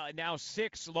 Well, now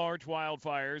 6 large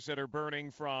wildfires that are burning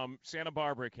from Santa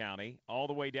Barbara County all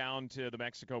the way down to the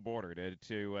Mexico border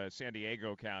to San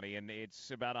Diego County, and it's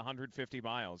about 150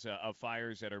 miles of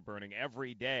fires that are burning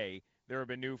every day. There have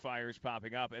been new fires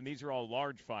popping up, and these are all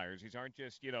large fires. These aren't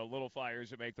just, little fires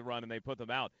that make the run and they put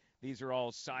them out. These are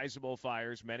all sizable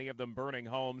fires, many of them burning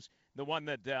homes. The one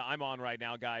that I'm on right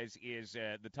now, guys, is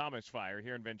the Thomas Fire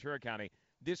here in Ventura County.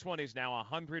 This one is now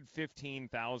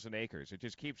 115,000 acres. It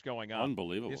just keeps going up.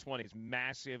 Unbelievable. This one is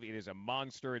massive. It is a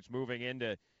monster. It's moving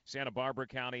into Santa Barbara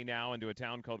County now, into a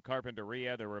town called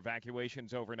Carpinteria. There were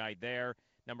evacuations overnight there.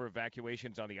 Number of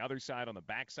evacuations on the other side, on the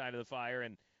back side of the fire,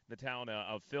 and the town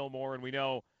of Fillmore. And we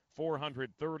know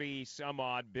 430 some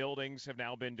odd buildings have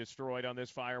now been destroyed on this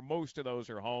fire. Most of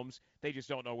those are homes. They just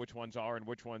don't know which ones are and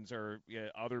which ones are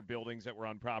other buildings that were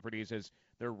on properties as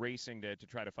they're racing to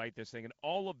try to fight this thing. And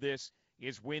all of this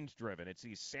is wind-driven. It's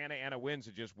these Santa Ana winds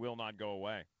that just will not go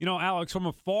away. Alex, from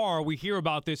afar, we hear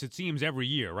about this, it seems, every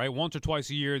year, right? Once or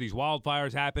twice a year, these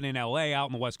wildfires happen in L.A., out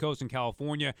on the West Coast in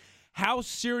California. How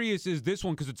serious is this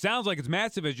one? Because it sounds like it's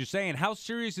massive, as you're saying. How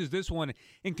serious is this one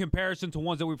in comparison to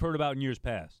ones that we've heard about in years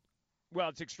past? Well,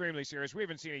 it's extremely serious. We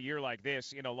haven't seen a year like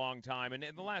this in a long time, and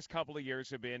the last couple of years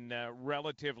have been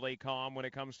relatively calm when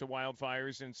it comes to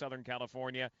wildfires in Southern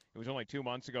California. It was only 2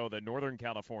 months ago that Northern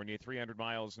California, 300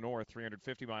 miles north,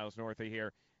 350 miles north of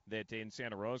here, that in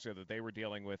Santa Rosa, that they were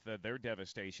dealing with their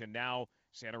devastation. Now,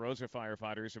 Santa Rosa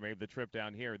firefighters have made the trip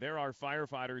down here. There are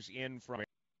firefighters in from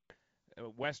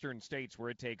western states where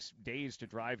it takes days to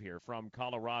drive here, from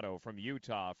Colorado, from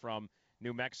Utah, from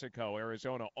New Mexico,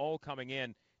 Arizona, all coming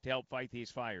in to help fight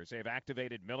these fires. They have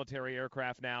activated military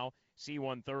aircraft now,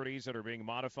 C-130s that are being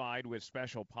modified with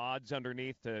special pods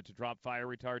underneath to drop fire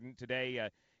retardant. Today,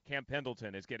 Camp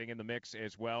Pendleton is getting in the mix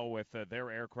as well with their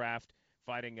aircraft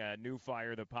fighting a new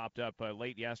fire that popped up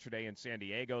late yesterday in San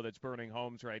Diego that's burning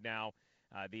homes right now.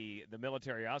 The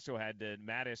military also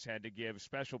Mattis had to give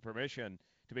special permission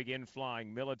to begin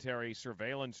flying military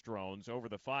surveillance drones over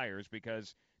the fires,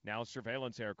 because now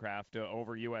surveillance aircraft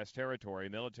over U.S. territory,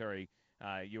 military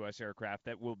U.S. aircraft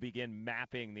that will begin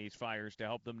mapping these fires to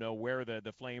help them know where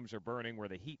the flames are burning, where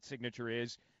the heat signature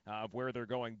is, of where they're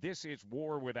going. This is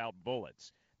war without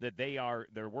bullets. That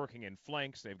they're working in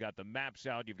flanks. They've got the maps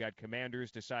out. You've got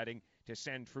commanders deciding to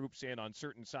send troops in on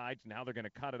certain sides and how they're going to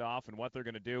cut it off and what they're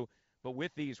going to do. But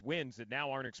with these winds that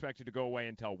now aren't expected to go away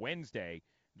until Wednesday,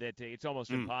 that it's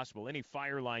almost impossible. Any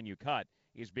fire line you cut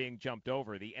is being jumped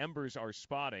over. The embers are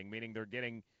spotting, meaning they're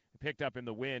getting picked up in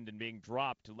the wind and being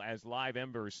dropped as live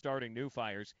embers, starting new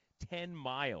fires 10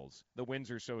 miles. The winds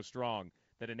are so strong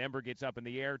that an ember gets up in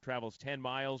the air, travels 10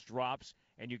 miles, drops,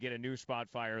 and you get a new spot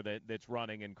fire that's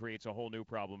running and creates a whole new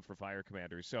problem for fire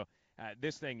commanders. So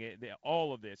this thing,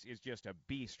 all of this is just a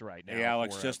beast right now. Hey,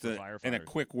 Alex, just firefighters. In a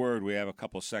quick word, we have a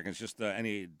couple of seconds. Just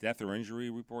any death or injury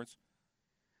reports?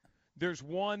 There's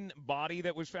one body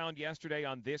that was found yesterday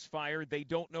on this fire. They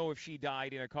don't know if she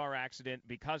died in a car accident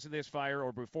because of this fire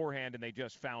or beforehand, and they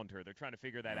just found her. They're trying to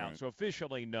figure that out. So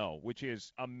officially, no, which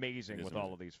is amazing with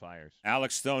all of these fires.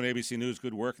 Alex Stone, ABC News,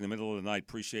 good work in the middle of the night.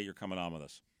 Appreciate your coming on with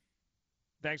us.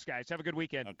 Thanks, guys. Have a good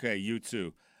weekend. Okay, you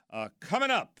too. Coming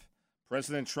up,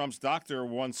 President Trump's doctor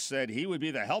once said he would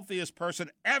be the healthiest person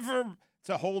ever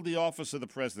to hold the office of the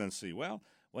presidency. Well,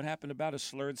 what happened about his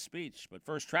slurred speech? But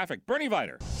first, traffic. Bernie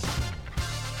Viter.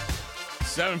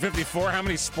 7:54. How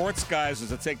many sports guys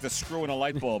does it take to screw in a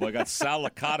light bulb? I got Sal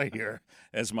Licata here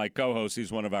as my co-host.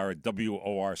 He's one of our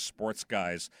WOR sports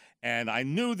guys. And I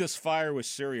knew this fire was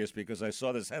serious because I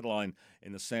saw this headline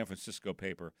in the San Francisco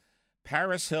paper.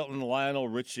 Paris Hilton, Lionel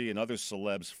Richie, and other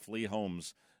celebs flee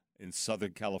homes in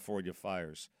Southern California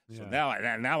fires. So now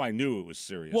I knew it was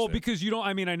serious. Well, because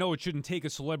I know it shouldn't take a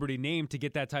celebrity name to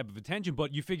get that type of attention,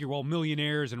 but you figure, well,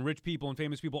 millionaires and rich people and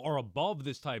famous people are above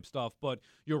this type stuff. But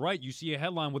you're right. You see a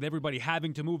headline with everybody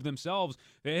having to move themselves.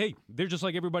 Hey, they're just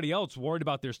like everybody else, worried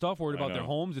about their stuff, worried about their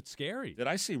homes. It's scary. Did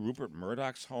I see Rupert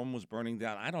Murdoch's home was burning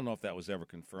down? I don't know if that was ever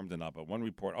confirmed or not, but one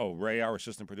report, Ray, our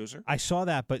assistant producer? I saw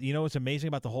that, but what's amazing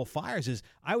about the whole fires is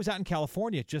I was out in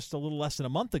California just a little less than a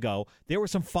month ago. There were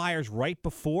some fires right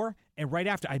before and right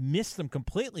after. I missed them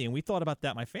completely, and we thought about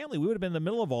that. My family, we would have been in the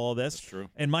middle of all of this. That's true.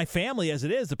 And my family, as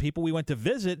it is, the people we went to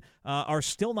visit are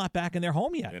still not back in their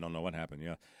home yet. They don't know what happened,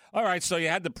 yeah. All right, so you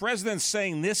had the president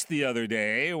saying this the other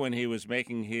day when he was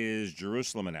making his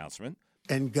Jerusalem announcement.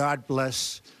 And God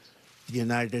bless the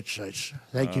United States.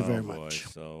 Thank you very boy. much.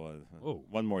 So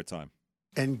one more time.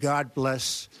 And God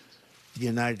bless the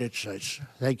United States.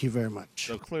 Thank you very much.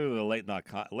 So clearly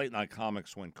the late night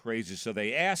comics went crazy. So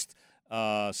they asked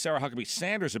Sarah Huckabee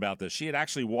Sanders about this. She had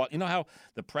actually walked. You know how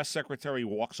the press secretary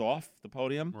walks off the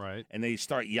podium? Right. And they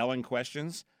start yelling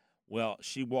questions? Well,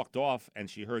 she walked off, and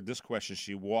she heard this question.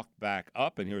 She walked back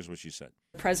up, and here's what she said.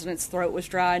 The president's throat was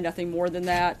dry, nothing more than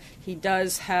that. He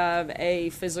does have a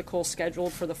physical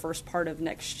scheduled for the first part of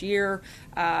next year.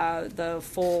 The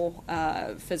full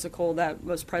physical that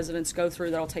most presidents go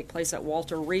through that will take place at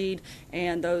Walter Reed,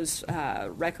 and those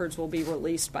records will be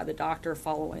released by the doctor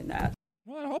following that.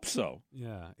 Well, I hope so.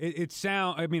 Yeah, it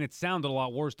sounded a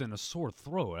lot worse than a sore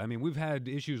throat. I mean, we've had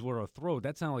issues where a throat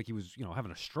that sounded like he was,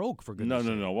 having a stroke. For goodness'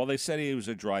 sake. No. Well, they said he was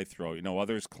a dry throat.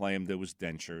 Others claimed it was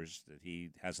dentures that he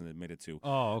hasn't admitted to.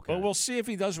 Oh, okay. But we'll see if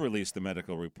he does release the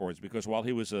medical reports, because while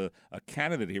he was a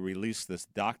candidate, he released this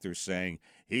doctor saying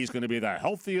he's going to be the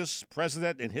healthiest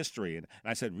president in history. And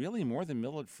I said, really, more than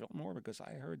Millard Fillmore? Because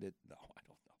I heard that. No, I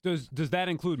don't know. Does that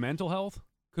include mental health?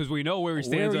 Because we know where he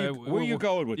stands. Where are you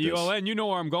going with this? And you know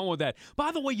where I'm going with that.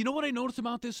 By the way, you know what I noticed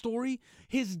about this story?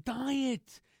 His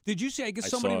diet. Did you see? I guess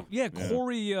somebody.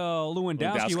 Corey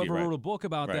Lewandowski, whoever wrote a book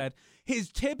about that.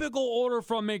 His typical order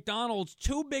from McDonald's: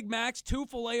 2 Big Macs, 2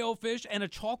 Filet-O-Fish, and a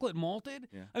chocolate malted.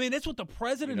 Yeah. I mean, that's what the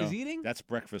president is eating. That's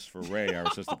breakfast for Ray, our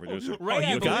assistant producer. Ray,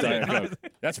 you got it.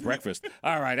 That's breakfast.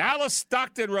 All right, Alice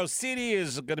Stockton-Rossini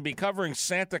is going to be covering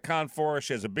SantaCon for us.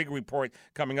 She has a big report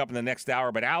coming up in the next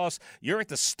hour. But Alice, you're at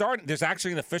the start. There's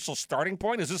actually an official starting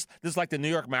point. Is this like the New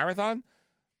York Marathon?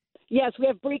 Yes, we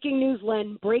have breaking news,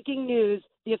 Len. Breaking news.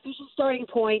 The official starting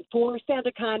point for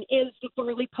SantaCon is the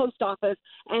Farley Post Office,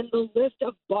 and the list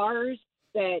of bars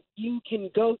that you can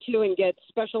go to and get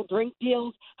special drink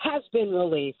deals has been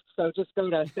released. So just go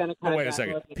to SantaCon. Oh, wait a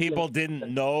second. People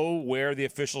didn't know where the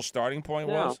official starting point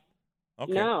was?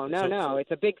 Okay. No. It's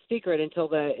a big secret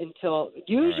until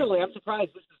usually, I'm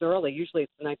surprised this is early. Usually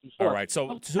it's the night before. All right,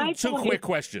 so two quick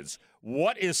questions.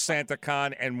 What is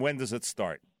SantaCon, and when does it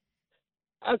start?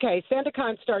 Okay,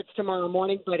 SantaCon starts tomorrow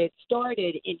morning, but it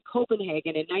started in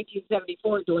Copenhagen in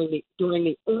 1974 during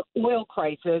the oil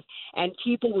crisis, and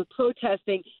people were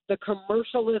protesting the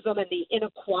commercialism and the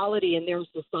inequality in their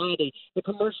society, the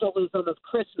commercialism of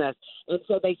Christmas. And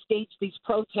so they staged these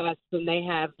protests, and they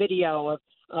have video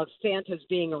of Santas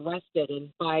being arrested.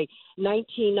 And by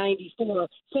 1994,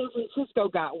 San Francisco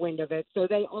got wind of it, so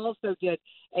they also did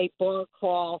a bar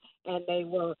crawl, and they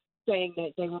were saying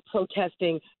that they were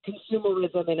protesting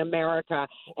consumerism in America.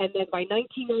 And then by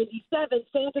 1997,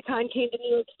 SantaCon came to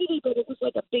New York City, but it was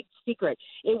like a big secret.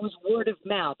 It was word of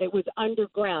mouth. It was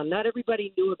underground. Not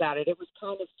everybody knew about it. It was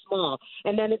kind of small.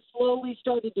 And then it slowly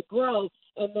started to grow,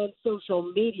 and then social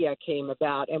media came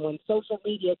about. And when social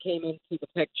media came into the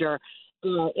picture,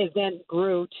 the event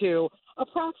grew to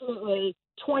approximately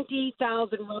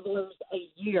 20,000 revelers a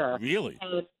year. Really?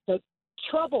 And the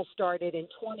trouble started in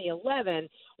 2011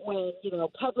 when,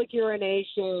 public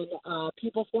urination,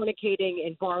 people fornicating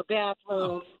in bar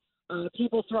bathrooms,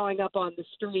 people throwing up on the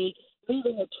street,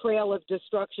 leaving a trail of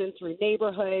destruction through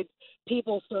neighborhoods.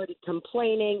 People started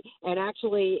complaining, and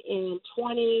actually in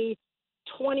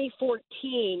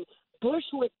 2014,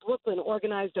 Bushwick, Brooklyn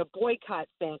organized a boycott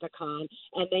SantaCon,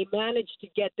 and they managed to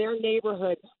get their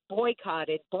neighborhood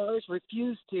boycotted. Bars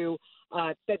refused to,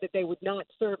 said that they would not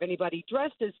serve anybody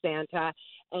dressed as Santa,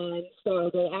 and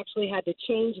so they actually had to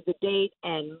change the date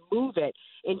and move it.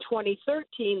 In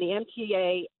 2013, the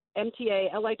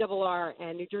MTA, LIRR,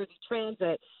 and New Jersey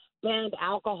Transit banned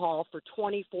alcohol for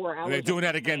 24 hours. And they're doing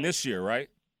that again this year,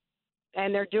 right?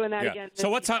 And they're doing that again. So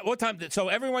what time? So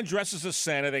everyone dresses as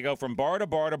Santa. They go from bar to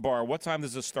bar to bar. What time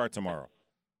does this start tomorrow?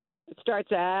 It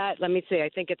starts at, let me see, I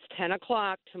think it's 10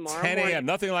 o'clock tomorrow 10 morning. a.m.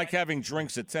 Nothing like having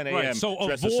drinks at 10 a.m. Right, so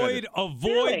avoid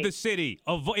the city.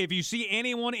 If you see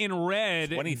anyone in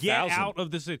red, 20,000. get out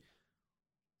of the city.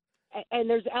 And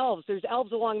there's elves. There's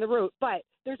elves along the route. But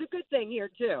there's a good thing here,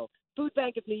 too. Food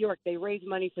Bank of New York, they raise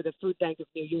money for the Food Bank of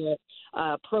New York.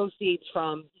 Proceeds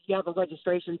from, you have a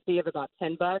registration fee of about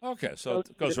 $10. Okay, so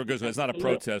it goes for good. It's not a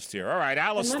protest here. All right,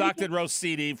 Alice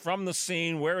Stockton-Rossini from the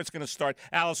scene, where it's going to start.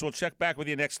 Alice, we'll check back with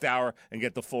you next hour and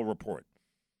get the full report.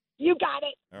 You got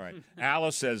it. All right.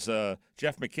 Alice, as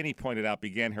Jeff McKinney pointed out,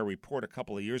 began her report a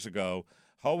couple of years ago.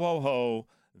 Ho, ho, ho.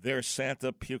 There's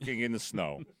Santa puking in the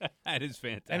snow. That is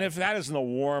fantastic. And if that isn't a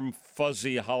warm,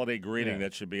 fuzzy holiday greeting,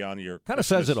 that should be on your kind of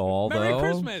says it all, Merry though.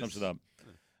 Christmas. Sums it up.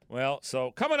 Well,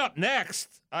 so coming up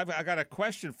next, I got a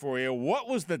question for you. What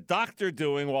was the doctor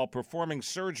doing while performing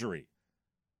surgery?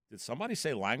 Did somebody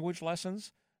say language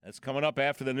lessons? That's coming up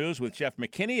after the news with Jeff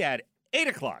McKinney at 8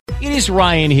 o'clock. It is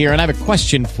Ryan here, and I have a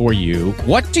question for you.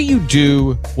 What do you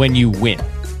do when you win?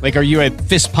 Like, are you a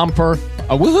fist pumper,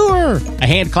 a woohooer, a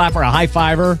hand clapper, a high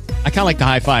fiver? I kind of like the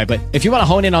high five, but if you want to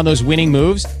hone in on those winning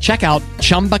moves, check out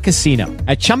Chumba Casino.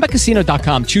 At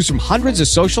ChumbaCasino.com, choose from hundreds of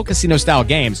social casino-style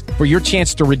games for your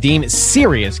chance to redeem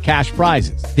serious cash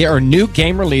prizes. There are new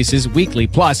game releases weekly,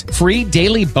 plus free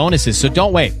daily bonuses. So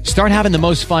don't wait. Start having the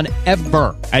most fun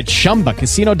ever at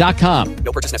ChumbaCasino.com.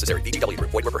 No purchase necessary. VGW Group.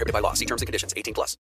 Void where prohibited by law. See terms and conditions. 18+.